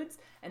foods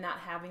and not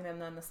having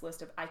them on this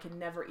list of I can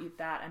never eat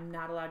that, I'm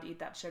not allowed to eat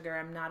that sugar,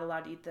 I'm not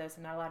allowed to eat this,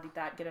 I'm not allowed to eat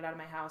that, get it out of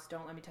my house,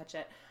 don't let me touch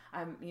it,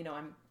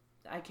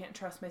 I can't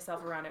trust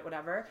myself around it,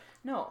 whatever.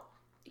 No,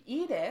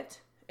 eat it,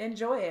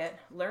 enjoy it,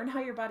 learn how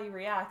your body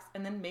reacts,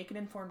 and then make an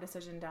informed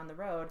decision down the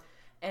road.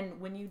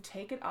 And when you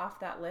take it off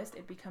that list,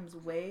 it becomes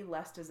way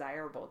less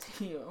desirable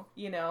to you,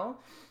 you know?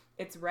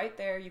 It's right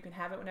there, you can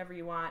have it whenever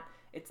you want.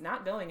 It's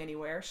not going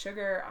anywhere.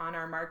 Sugar on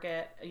our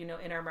market, you know,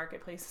 in our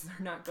marketplaces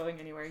are not going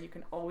anywhere. You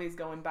can always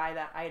go and buy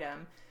that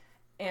item,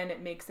 and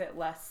it makes it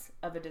less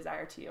of a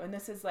desire to you. And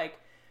this is like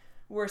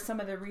where some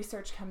of the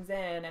research comes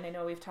in, and I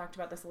know we've talked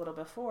about this a little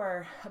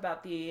before,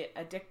 about the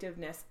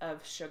addictiveness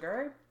of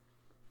sugar.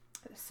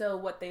 So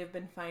what they've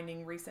been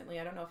finding recently,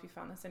 I don't know if you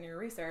found this in your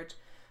research,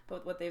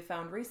 but what they've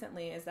found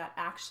recently is that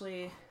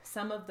actually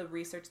some of the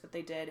research that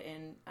they did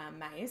in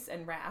mice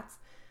and rats,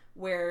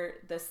 where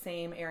the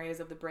same areas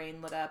of the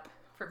brain lit up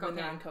when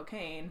they're on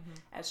cocaine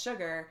as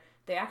sugar,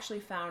 they actually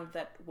found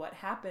that what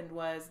happened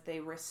was they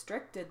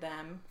restricted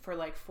them for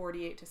like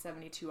 48 to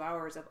 72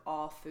 hours of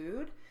all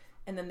food,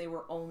 and then they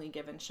were only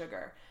given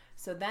sugar.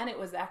 So then it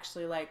was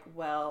actually like,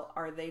 well,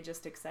 are they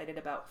just excited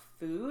about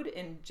food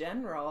in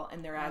general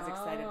and they're as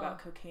excited about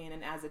cocaine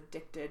and as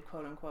addicted,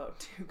 quote unquote,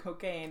 to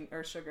cocaine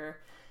or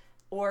sugar?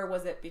 Or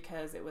was it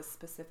because it was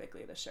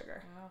specifically the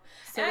sugar? Oh.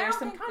 So there's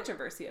some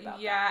controversy about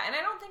that. Yeah, and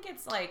I don't think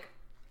it's like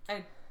a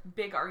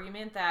big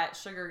argument that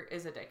sugar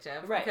is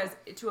addictive. Right. Because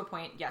to a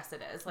point, yes, it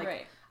is. Like,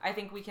 right. I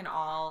think we can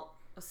all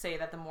say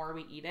that the more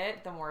we eat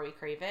it, the more we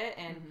crave it.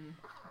 And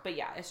but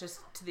yeah, it's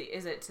just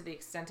is it to the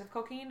extent of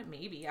cocaine?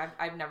 Maybe.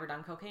 I've never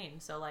done cocaine.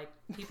 So like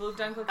people who've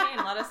done cocaine,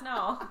 let us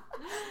know.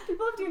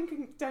 People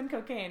who've done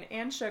cocaine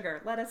and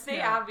sugar, let us know.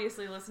 They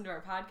obviously listen to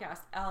our podcast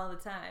all the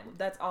time.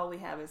 That's all we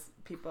have is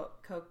people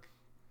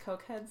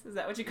Coke heads? Is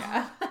that what you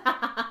call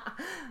it?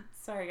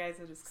 Sorry guys,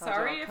 I just called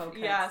you all Coke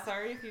heads. Yeah,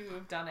 sorry if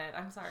you've done it.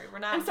 I'm sorry.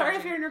 I'm sorry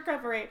if you're in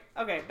recovery.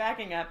 Okay,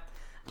 backing up.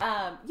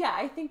 Yeah,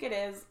 I think it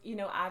is. You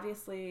know,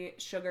 obviously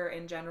sugar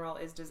in general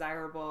is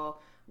desirable.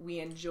 We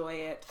enjoy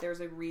it. There's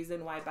a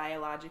reason why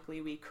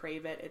biologically we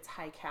crave it. It's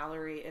high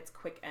calorie. It's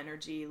quick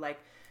energy. Like,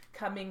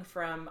 coming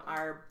from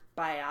our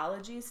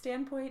biology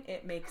standpoint,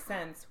 it makes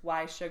sense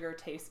why sugar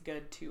tastes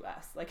good to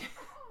us. Like,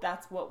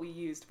 that's what we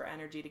used for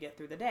energy to get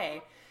through the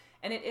day.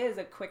 And it is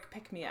a quick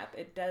pick-me-up.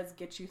 It does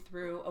get you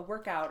through a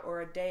workout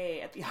or a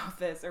day at the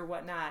office or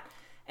whatnot.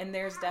 And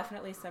there's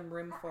definitely some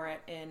room for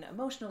it in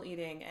emotional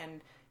eating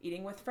and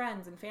eating with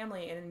friends and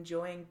family and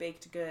enjoying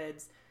baked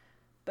goods.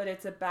 But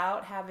it's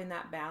about having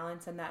that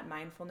balance and that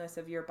mindfulness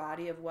of your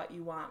body, of what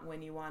you want,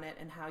 when you want it,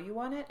 and how you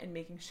want it, and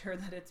making sure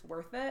that it's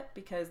worth it,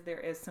 because there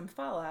is some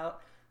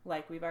fallout,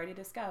 like we've already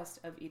discussed,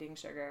 of eating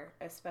sugar,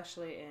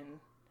 especially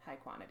in high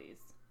quantities.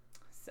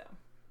 So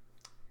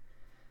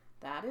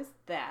that is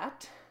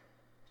that.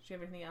 Do you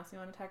have anything else you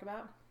want to talk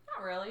about?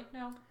 Not really,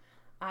 no.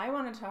 I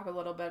want to talk a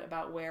little bit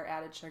about where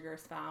added sugar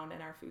is found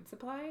in our food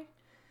supply,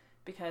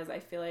 because I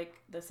feel like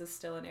this is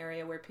still an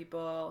area where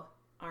people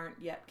aren't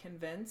yet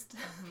convinced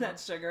that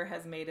sugar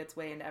has made its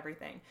way into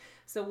everything.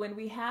 So when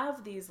we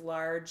have these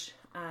large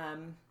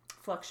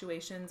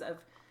fluctuations of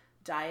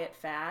diet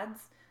fads,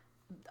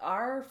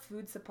 our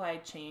food supply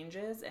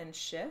changes and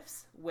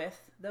shifts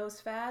with those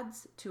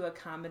fads to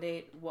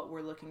accommodate what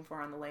we're looking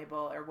for on the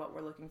label or what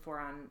we're looking for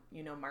on,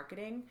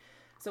 marketing.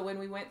 So when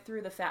we went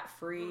through the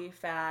fat-free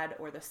fad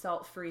or the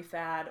salt-free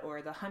fad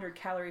or the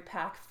 100-calorie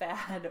pack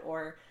fad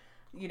or,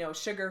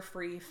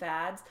 sugar-free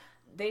fads,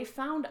 they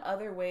found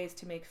other ways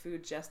to make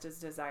food just as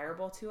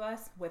desirable to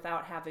us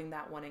without having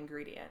that one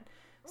ingredient.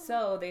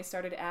 So they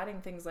started adding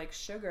things like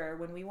sugar.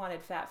 When we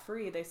wanted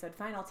fat-free, they said,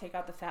 fine, I'll take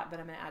out the fat, but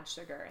I'm going to add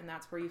sugar. And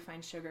that's where you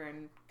find sugar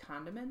in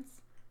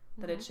condiments,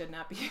 that it should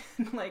not be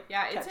like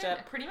ketchup. It's in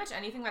pretty much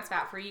anything that's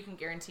fat-free, you can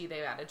guarantee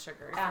they've added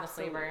sugar for the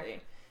flavor.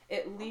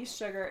 At least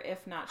sugar,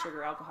 if not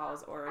sugar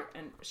alcohols or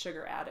a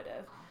sugar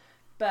additive.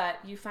 But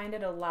you find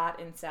it a lot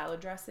in salad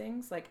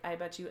dressings. Like, I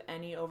bet you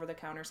any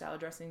over-the-counter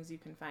salad dressings you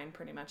can find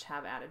pretty much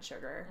have added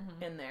sugar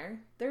in there.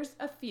 There's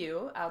a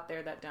few out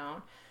there that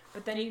don't.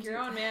 But then make your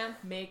own, man.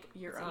 Make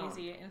your own. It's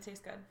easy and it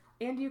tastes good.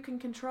 And you can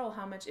control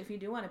how much, if you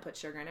do want to put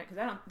sugar in it,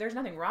 because there's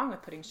nothing wrong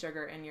with putting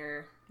sugar in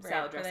your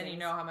salad dressing. But then you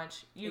know how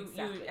much you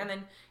and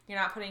then you're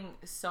not putting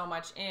so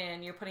much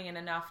in. You're putting in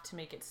enough to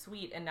make it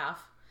sweet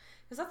enough.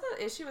 Because that's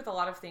the issue with a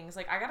lot of things.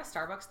 Like, I got a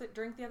Starbucks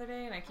drink the other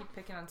day, and I keep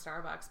picking on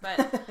Starbucks, but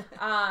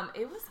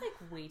it was,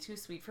 like, way too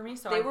sweet for me.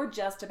 So they were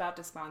just about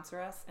to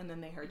sponsor us, and then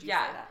they heard you say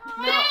that.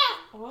 No.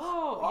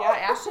 Whoa.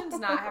 Yeah, Ashton's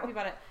not happy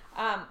about it.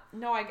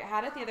 No, I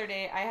had it the other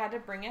day. I had to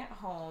bring it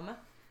home,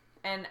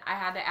 and I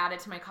had to add it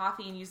to my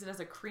coffee and use it as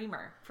a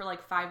creamer for,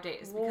 like, 5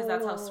 days, because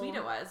that's how sweet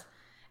it was.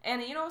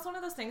 And, it was one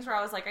of those things where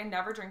I was like, I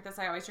never drink this.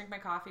 I always drink my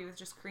coffee with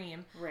just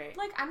cream. Right.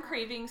 Like, I'm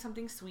craving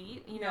something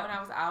sweet, and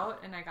I was out,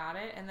 and I got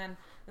it, and then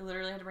I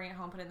literally had to bring it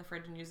home, put it in the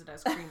fridge, and use it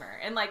as creamer.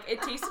 And, like,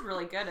 it tasted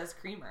really good as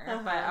creamer,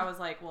 but I was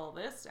like, well,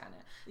 this and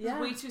it was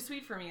way too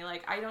sweet for me.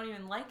 Like, I don't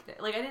even like it.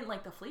 Like, I didn't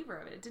like the flavor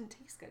of it. It didn't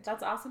taste good.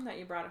 That's awesome that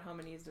you brought it home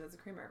and used it as a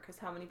creamer, because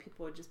how many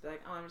people would just be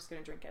like, oh, I'm just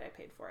going to drink it. I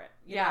paid for it.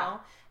 You know?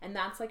 And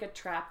that's, like, a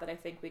trap that I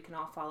think we can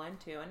all fall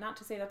into. And not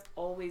to say that's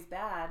always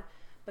bad,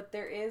 but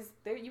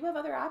you have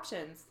other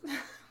options.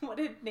 What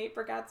did Nate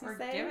Bargatze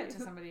say? Give it to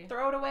somebody.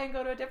 Throw it away and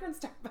go to a different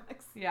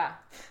Starbucks. Yeah.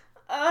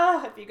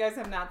 If you guys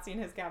have not seen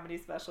his comedy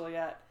special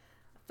yet,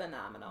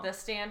 phenomenal. The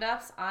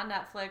Stand-Ups on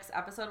Netflix,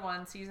 episode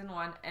 1, season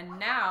 1, and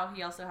now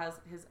he also has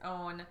his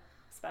own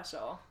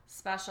special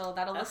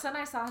that Alyssa and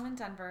I saw him in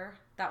Denver.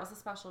 That was the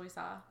special we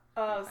saw.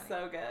 Oh,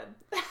 so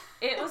good.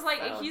 It was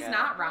like, he's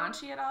not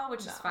raunchy at all,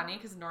 which is funny,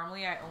 because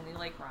normally I only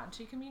like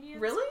raunchy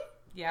comedians. Really?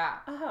 Yeah.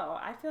 Oh,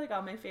 I feel like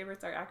all my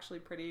favorites are actually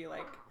pretty,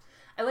 like,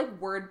 I like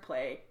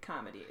wordplay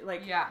comedy.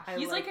 Like, yeah,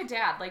 he's like a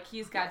dad. Like,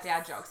 he's got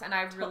dad jokes, and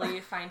I really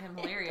find him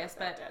hilarious.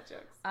 But dad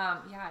jokes.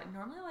 Yeah,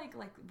 normally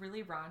like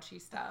really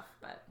raunchy stuff,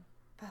 but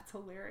that's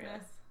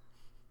hilarious.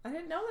 I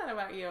didn't know that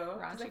about you.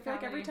 I feel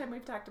like every time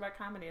we've talked about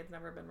comedy, it's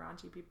never been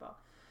raunchy people.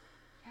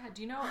 Yeah,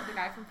 do you know the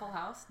guy from Full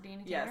House,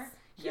 Danny Tanner?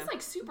 Yes. He's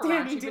like super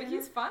raunchy, but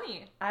he's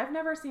funny. I've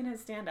never seen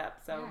his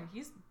stand-up, so yeah,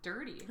 he's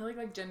dirty. I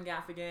like Jen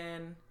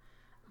Gaffigan.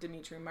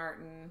 Dimitri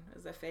Martin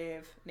is a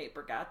fave. Nate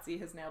Bargatze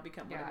has now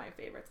become one of my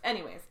favorites.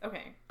 Anyways,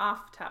 okay,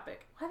 off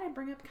topic. Why did I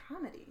bring up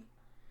comedy?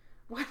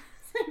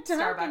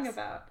 talking Starbucks.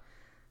 about?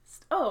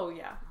 Oh,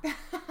 yeah.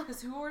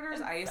 Because who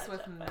orders ice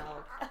with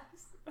milk?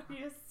 Are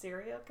you a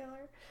serial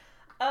killer?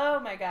 Oh,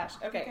 my gosh.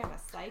 I Okay. think I'm a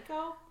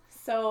psycho.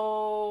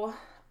 So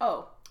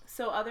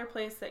other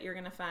place that you're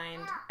going to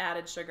find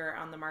added sugar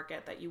on the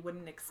market that you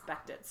wouldn't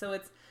expect it. So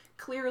it's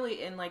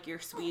clearly in like your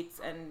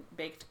sweets and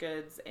baked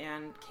goods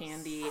and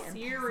candy and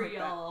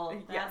cereal.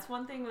 Things like that. That's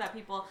one thing that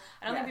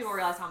I don't think people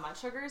realize how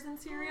much sugar is in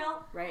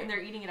cereal. Right. And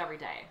they're eating it every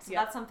day. So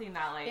that's something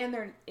that like.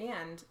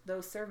 And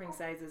those serving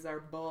sizes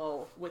are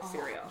full with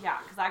cereal. Yeah,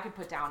 because I could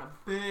put down a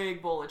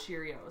big bowl of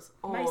Cheerios.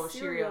 Oh, My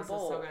cereal Cheerios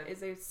bowl is so good.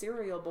 is a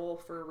cereal bowl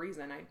for a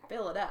reason. I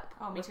fill it up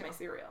with too. my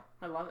cereal.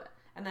 I love it.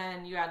 And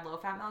then you add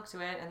low-fat milk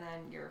to it, and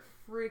then you're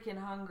freaking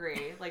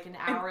hungry. Like an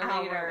hour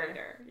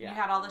later, yeah. you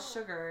had all the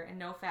sugar and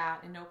no fat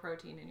and no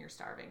protein, and you're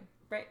starving.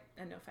 Right,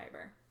 and no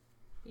fiber.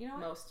 You know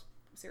what? Most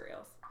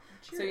cereals.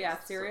 Cheerios So yeah,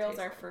 still cereals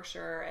taste are good. for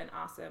sure an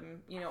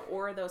awesome,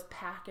 or those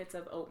packets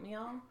of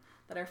oatmeal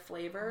that are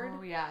flavored.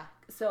 Oh, yeah.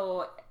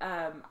 So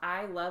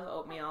I love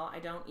oatmeal. I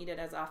don't eat it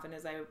as often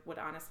as I would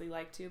honestly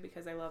like to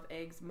because I love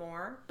eggs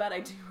more, but I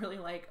do really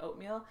like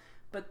oatmeal.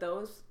 But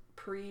those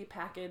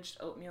pre-packaged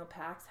oatmeal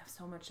packs have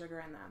so much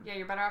sugar in them. Yeah,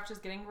 you're better off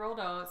just getting rolled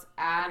oats,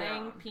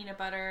 adding peanut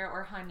butter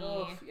or honey.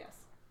 Oh, yes.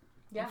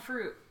 Yeah. And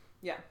fruit.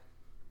 Yeah.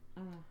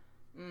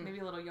 Maybe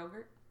a little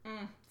yogurt.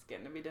 It's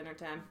getting to be dinner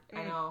time.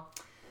 I know.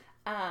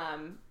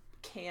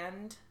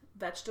 Canned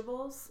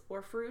vegetables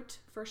or fruit,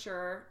 for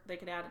sure. They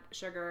can add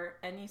sugar.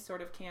 Any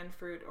sort of canned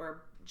fruit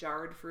or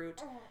jarred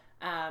fruit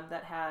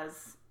that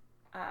has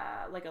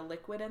like a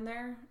liquid in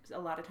there. A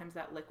lot of times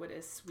that liquid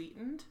is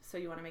sweetened, so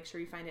you want to make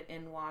sure you find it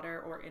in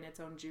water or in its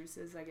own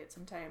juices. I get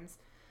sometimes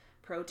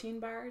protein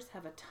bars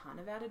have a ton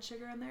of added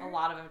sugar in there. A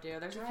lot of them do.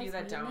 There's a few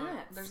that Drives me don't.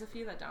 nuts. There's a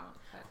few that don't.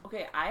 But.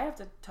 Okay, I have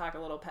to talk a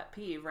little pet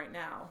peeve right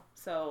now.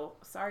 So,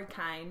 sorry,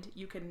 Kind,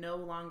 you can no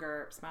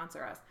longer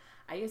sponsor us.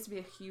 I used to be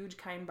a huge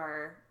Kind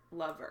bar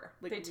lover.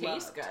 Like, They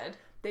taste loved. good.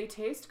 They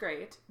taste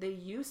great. They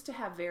used to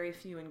have very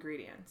few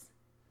ingredients.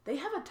 They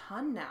have a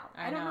ton now.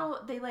 I don't know. know.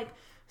 They like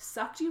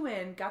sucked you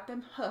in, got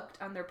them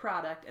hooked on their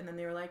product, and then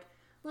they were like,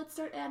 let's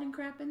start adding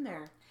crap in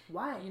there.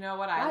 Why? You know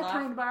what I Why love?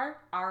 Kind bar?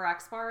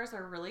 RX bars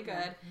are really good.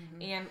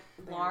 Mm-hmm. And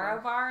Laura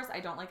bars,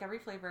 I don't like every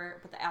flavor,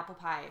 but the apple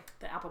pie.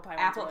 The apple pie.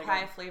 Apple really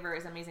pie good. flavor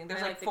is amazing.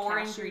 There's I like like the 4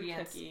 cashew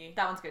ingredients. cookie.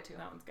 That one's good too.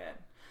 That one's good.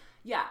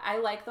 Yeah, I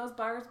like those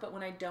bars, but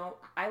when I don't,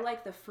 I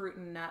like the fruit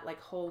and nut,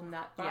 like whole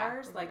nut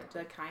bars, they're like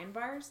the Kind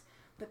bars.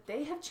 But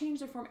they have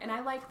changed their form, and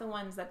I like the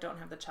ones that don't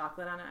have the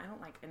chocolate on it. I don't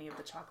like any of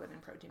the chocolate in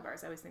protein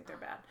bars. I always think they're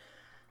bad,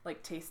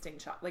 like tasting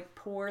chocolate, like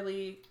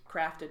poorly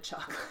crafted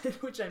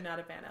chocolate, which I'm not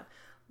a fan of.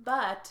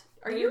 But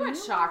Are you a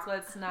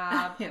chocolate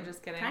snob? I am. I'm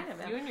just kidding. Kind of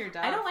am. You and your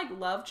dog. I don't like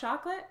love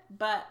chocolate,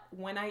 but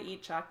when I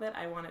eat chocolate,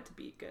 I want it to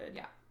be good.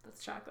 Yeah,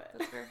 that's chocolate.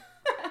 That's fair.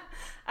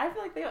 I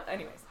feel like they.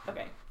 Anyways,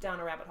 okay, down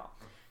a rabbit hole.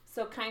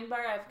 So Kind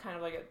Bar, I have kind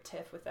of like a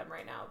tiff with them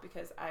right now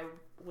because I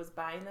was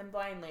buying them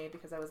blindly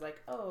because I was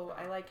like, oh,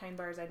 I like Kind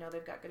Bars. I know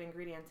they've got good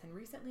ingredients. And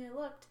recently I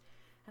looked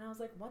and I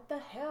was like, what the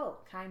hell,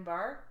 Kind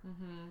Bar?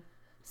 Mm-hmm.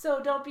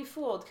 So don't be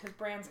fooled because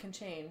brands can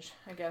change,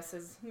 I guess,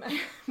 is my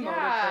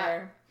motive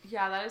there.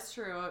 Yeah, that is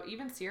true.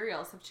 Even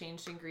cereals have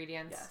changed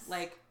ingredients. Yes.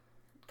 Like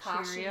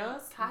Kashi,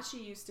 Cheerios. Kashi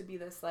used to be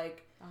this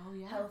like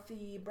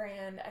healthy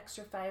brand,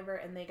 extra fiber,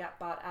 and they got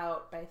bought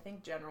out by I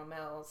think General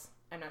Mills.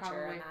 I'm not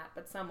sure on that,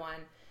 but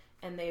someone,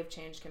 and they've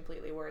changed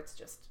completely where it's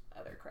just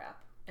other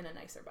crap in a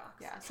nicer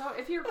box. Yeah. So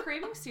if you're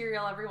craving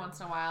cereal every once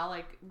in a while,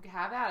 like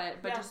have at it,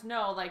 but just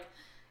know like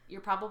you're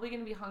probably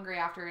going to be hungry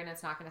after, and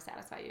it's not going to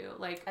satisfy you.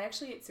 Like I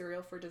actually ate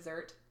cereal for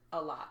dessert a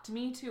lot.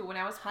 Me too. When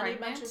I was Honey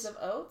pregnant, Bunches of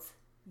Oats.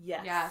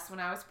 Yes. Yes. When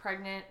I was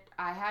pregnant,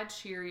 I had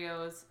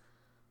Cheerios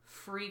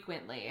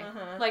frequently,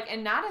 like,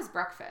 and not as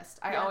breakfast.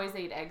 I always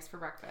ate eggs for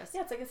breakfast.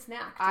 Yeah, it's like a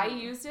snack. I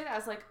used it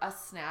as like a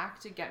snack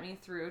to get me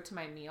through to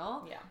my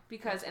meal. Yeah.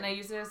 Because, and I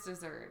use it as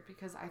dessert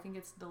because I think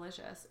it's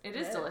delicious. It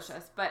is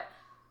delicious, but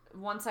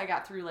once I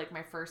got through like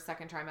my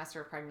second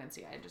trimester of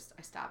pregnancy,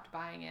 I stopped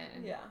buying it,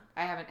 and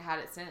I haven't had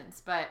it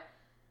since. But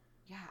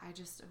yeah, it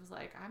was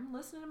like, I'm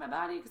listening to my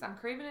body because I'm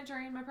craving it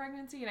during my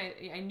pregnancy,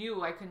 and I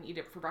knew I couldn't eat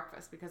it for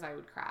breakfast because I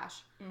would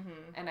crash,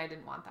 and I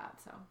didn't want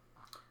that. So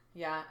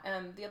yeah,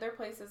 and the other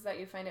places that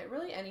you find it,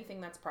 really anything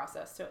that's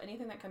processed. So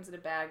anything that comes in a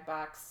bag,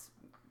 box,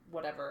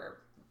 whatever.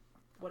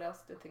 What else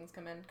did things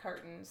come in?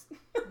 Cartons.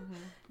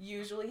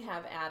 Usually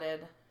have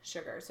added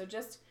sugar. So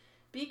just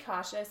be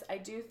cautious. I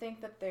do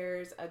think that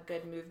there's a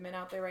good movement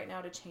out there right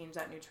now to change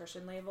that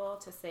nutrition label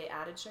to say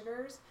added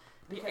sugars.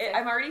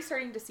 I'm already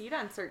starting to see it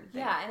on certain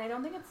things. Yeah, and I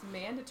don't think it's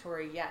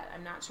mandatory yet.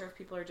 I'm not sure if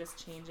people are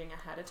just changing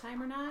ahead of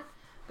time or not.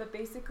 But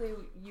basically,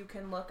 you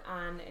can look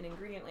on an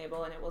ingredient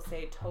label and it will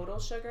say total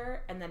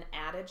sugar and then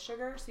added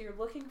sugar. So you're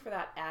looking for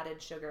that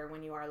added sugar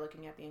when you are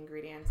looking at the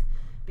ingredients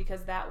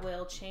because that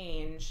will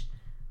change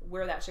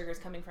where that sugar is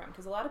coming from.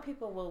 Because a lot of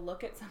people will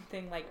look at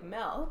something like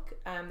milk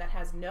that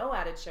has no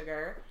added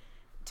sugar,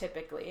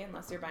 typically,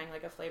 unless you're buying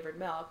like a flavored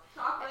milk,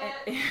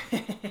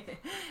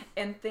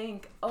 and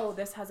think, oh,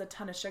 this has a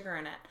ton of sugar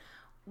in it.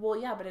 Well,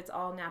 yeah, but it's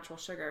all natural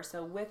sugar.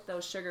 So with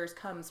those sugars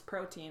comes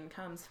protein,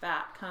 comes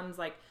fat, comes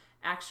like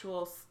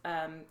actual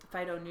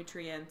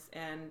phytonutrients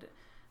and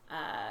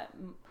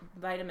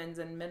vitamins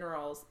and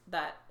minerals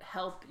that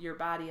help your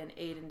body and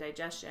aid in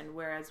digestion.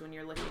 Whereas when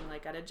you're looking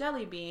like at a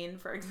jelly bean,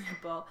 for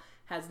example,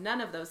 has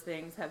none of those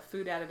things, have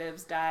food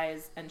additives,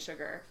 dyes, and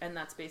sugar. And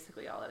that's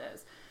basically all it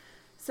is.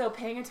 So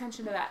paying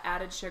attention to that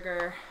added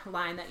sugar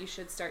line that you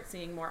should start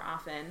seeing more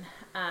often.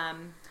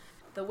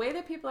 The way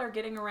that people are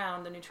getting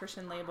around the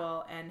nutrition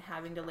label and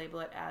having to label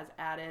it as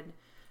added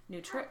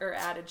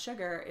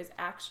sugar is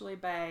actually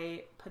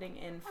by putting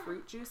in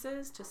fruit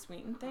juices to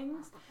sweeten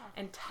things.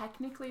 And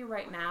technically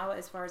right now,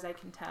 as far as I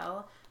can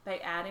tell, by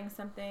adding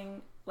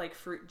something like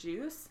fruit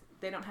juice,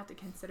 they don't have to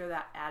consider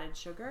that added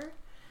sugar.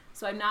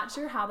 So I'm not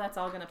sure how that's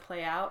all going to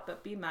play out,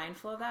 but be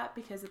mindful of that,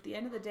 because at the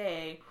end of the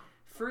day,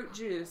 fruit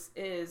juice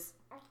is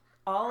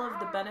all of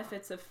the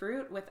benefits of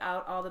fruit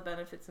without all the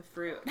benefits of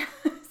fruit.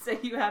 So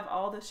you have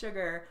all the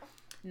sugar,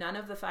 none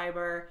of the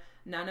fiber,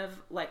 none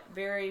of, like,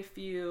 very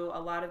few,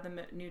 a lot of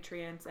the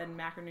nutrients and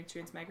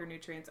macronutrients,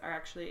 micronutrients are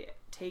actually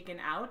taken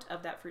out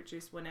of that fruit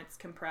juice when it's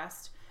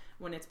compressed,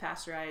 when it's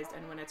pasteurized,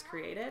 and when it's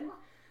created.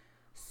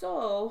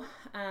 So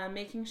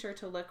making sure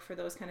to look for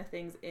those kind of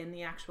things in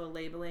the actual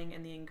labeling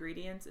and the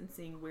ingredients and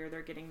seeing where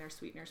they're getting their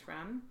sweeteners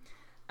from.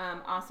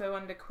 Also, I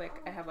wanted to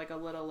I have like a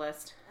little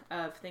list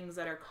of things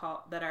that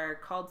are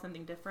called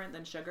something different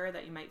than sugar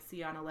that you might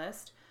see on a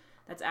list.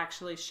 That's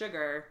actually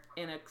sugar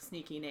in a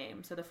sneaky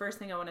name. So the first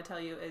thing I want to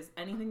tell you is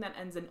anything that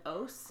ends in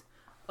ose,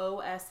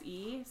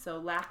 O-S-E,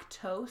 so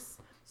lactose,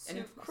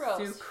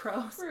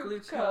 sucrose,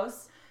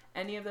 glucose,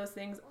 any of those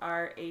things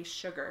are a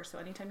sugar. So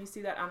anytime you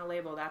see that on a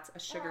label, that's a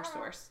sugar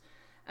source.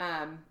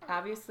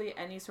 Obviously,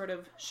 any sort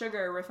of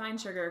sugar,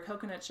 refined sugar,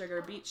 coconut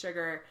sugar, beet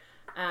sugar,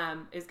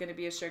 is going to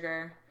be a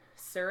sugar.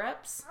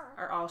 Syrups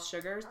are all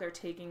sugars.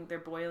 They're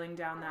boiling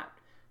down that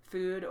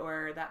food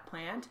or that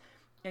plant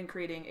and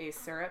creating a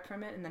syrup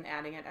from it and then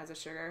adding it as a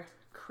sugar.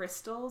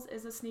 Crystals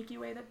is a sneaky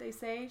way that they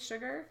say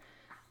sugar.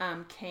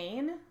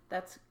 Cane,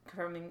 that's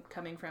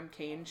coming from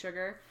cane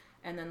sugar.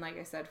 And then, like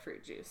I said,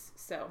 fruit juice.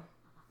 So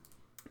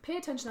pay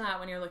attention to that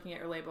when you're looking at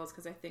your labels,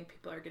 because I think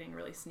people are getting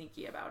really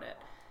sneaky about it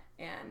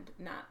and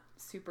not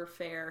super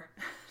fair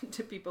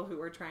to people who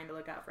are trying to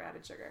look out for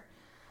added sugar.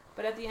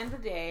 But at the end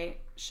of the day,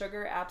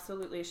 sugar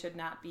absolutely should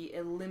not be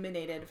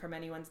eliminated from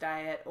anyone's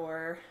diet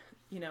or,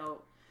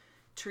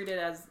 treated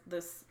as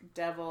this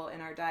devil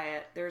in our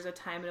diet. There's a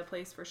time and a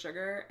place for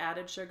sugar,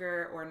 added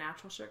sugar or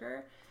natural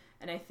sugar.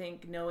 And I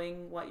think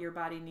knowing what your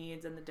body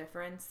needs and the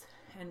difference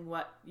and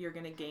what you're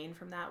going to gain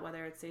from that,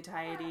 whether it's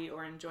satiety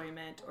or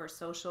enjoyment or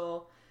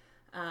social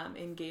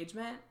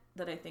engagement,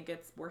 that I think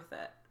it's worth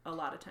it a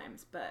lot of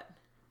times. But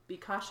be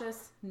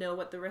cautious, know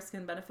what the risks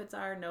and benefits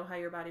are, know how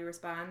your body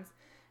responds,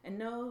 and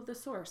know the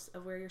source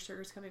of where your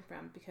sugar's coming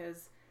from,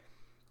 because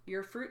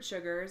your fruit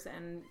sugars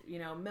and,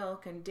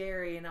 milk and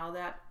dairy and all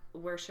that,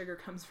 where sugar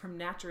comes from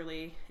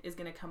naturally, is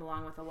going to come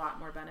along with a lot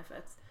more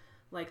benefits,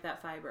 like that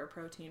fiber,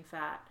 protein,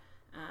 fat,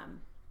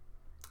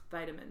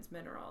 vitamins,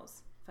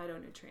 minerals,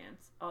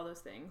 phytonutrients, all those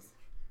things,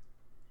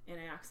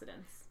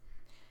 antioxidants.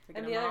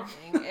 And the other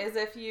thing is,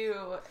 if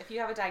you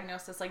have a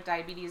diagnosis like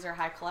diabetes or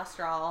high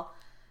cholesterol,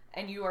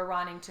 and you are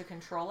wanting to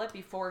control it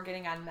before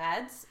getting on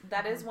meds,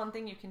 that is one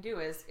thing you can do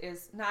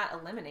is not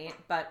eliminate,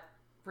 but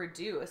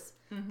reduce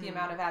the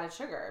amount of added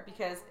sugar.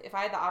 Because if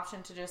I had the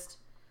option to just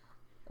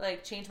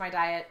like change my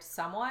diet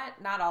somewhat,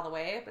 not all the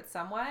way, but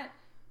somewhat,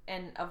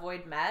 and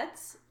avoid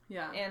meds,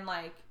 and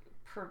like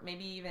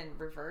maybe even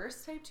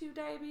reverse type 2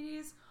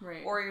 diabetes,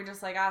 right? Or you're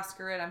just like,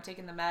 screw it, I'm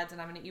taking the meds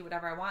and I'm going to eat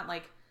whatever I want,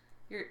 like,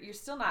 you're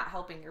still not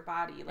helping your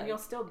body. Like, and you'll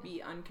still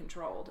be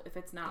uncontrolled if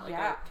it's not like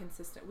a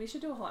consistent. We should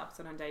do a whole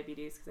episode on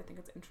diabetes because I think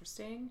it's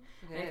interesting.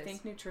 I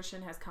think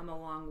nutrition has come a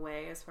long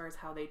way as far as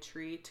how they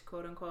treat,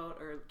 quote unquote,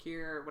 or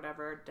cure or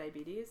whatever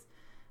diabetes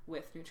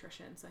with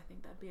nutrition. So I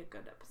think that'd be a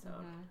good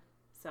episode.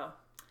 So,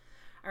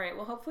 all right.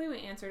 Well, hopefully we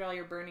answered all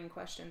your burning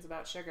questions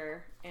about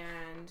sugar,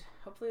 and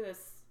hopefully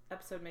this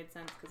episode made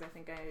sense, because I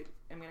think I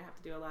am going to have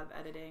to do a lot of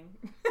editing.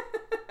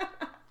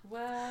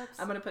 Whoops.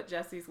 I'm going to put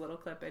Jesse's little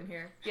clip in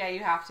here. Yeah,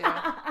 you have to.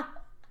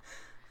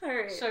 All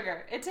right.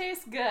 Sugar. It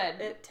tastes good.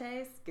 It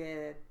tastes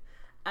good.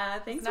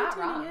 Thanks for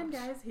tuning in,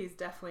 guys. He's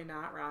definitely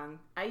not wrong.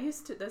 I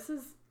used to, this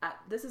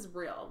is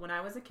real. When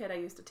I was a kid, I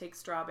used to take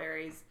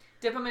strawberries.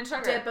 Dip them in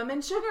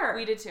sugar.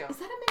 We did too. Is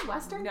that a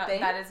Midwestern thing?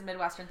 That is a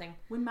Midwestern thing.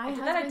 When my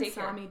husband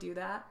saw me do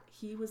that,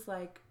 he was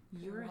like,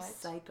 "You're a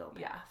psychopath."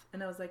 Yeah.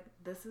 And I was like,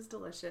 "This is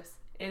delicious.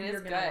 It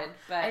is good,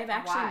 but I've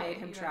actually made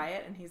him try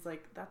it, and he's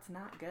like, "That's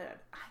not good."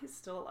 I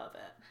still love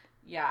it.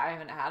 Yeah, I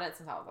haven't had it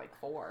since I was like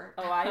 4.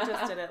 Oh, I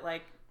just did it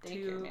like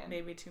 2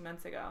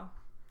 months ago.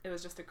 It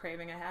was just a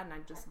craving I had, and I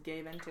just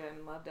gave into it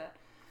and loved it.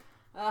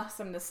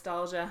 Some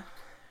nostalgia.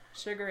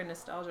 Sugar and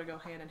nostalgia go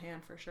hand in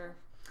hand for sure.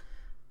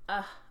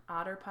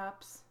 Otter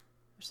Pops.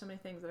 There's so many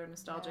things that are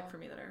nostalgic for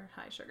me that are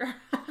high sugar.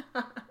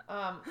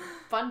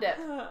 Fun Dip.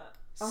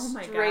 Oh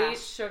my gosh. Straight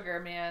sugar,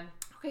 man.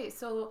 Okay,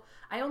 so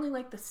I only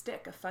like the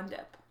stick of Fun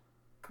Dip.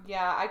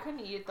 Yeah, I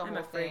couldn't eat the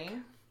whole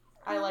thing.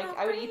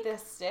 I would eat the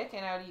stick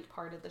and I would eat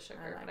part of the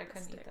sugar, but I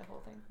couldn't eat the whole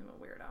thing. I'm a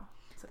weirdo.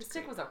 The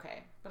stick was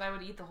okay, but I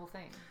would eat the whole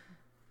thing.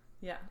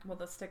 Yeah, well,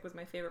 the stick was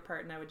my favorite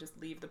part, and I would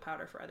just leave the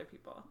powder for other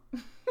people.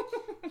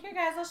 Here,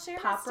 guys, I'll share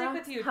my stick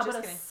with you. How just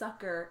about kidding. a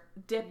sucker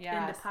dipped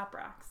into Pop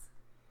Rocks?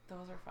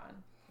 Those are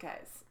fun.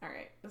 Guys, all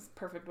right. This is a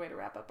perfect way to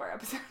wrap up our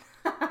episode.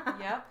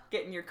 Yep.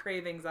 Getting your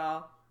cravings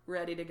all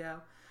ready to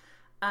go.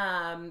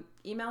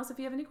 Email us if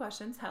you have any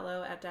questions.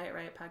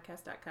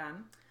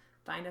 hello@dietriotpodcast.com.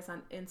 Find us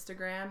on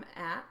Instagram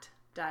at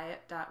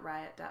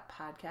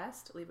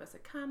diet.riot.podcast. Leave us a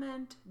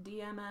comment.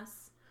 DM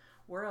us.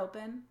 We're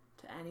open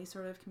to any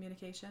sort of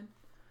communication.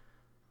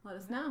 Let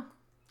us know.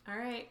 All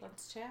right.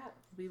 Let's chat.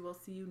 We will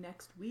see you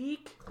next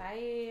week.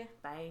 Bye.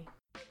 Bye.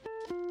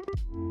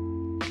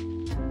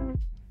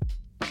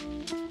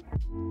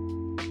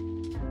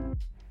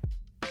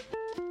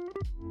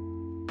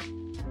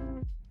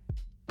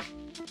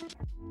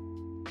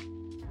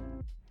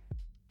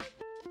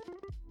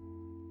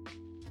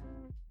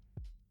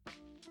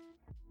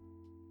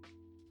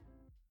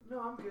 No,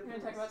 I'm good. You want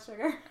to talk about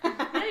sugar?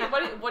 Hey,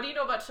 what do you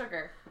know about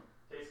sugar?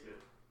 Tastes good.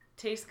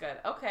 Tastes good.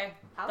 Okay.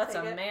 I'll That's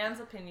take a it. man's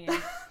opinion.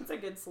 It's a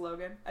good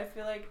slogan. I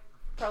feel like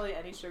probably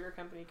any sugar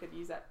company could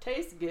use that.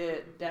 Tastes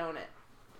good, don't it?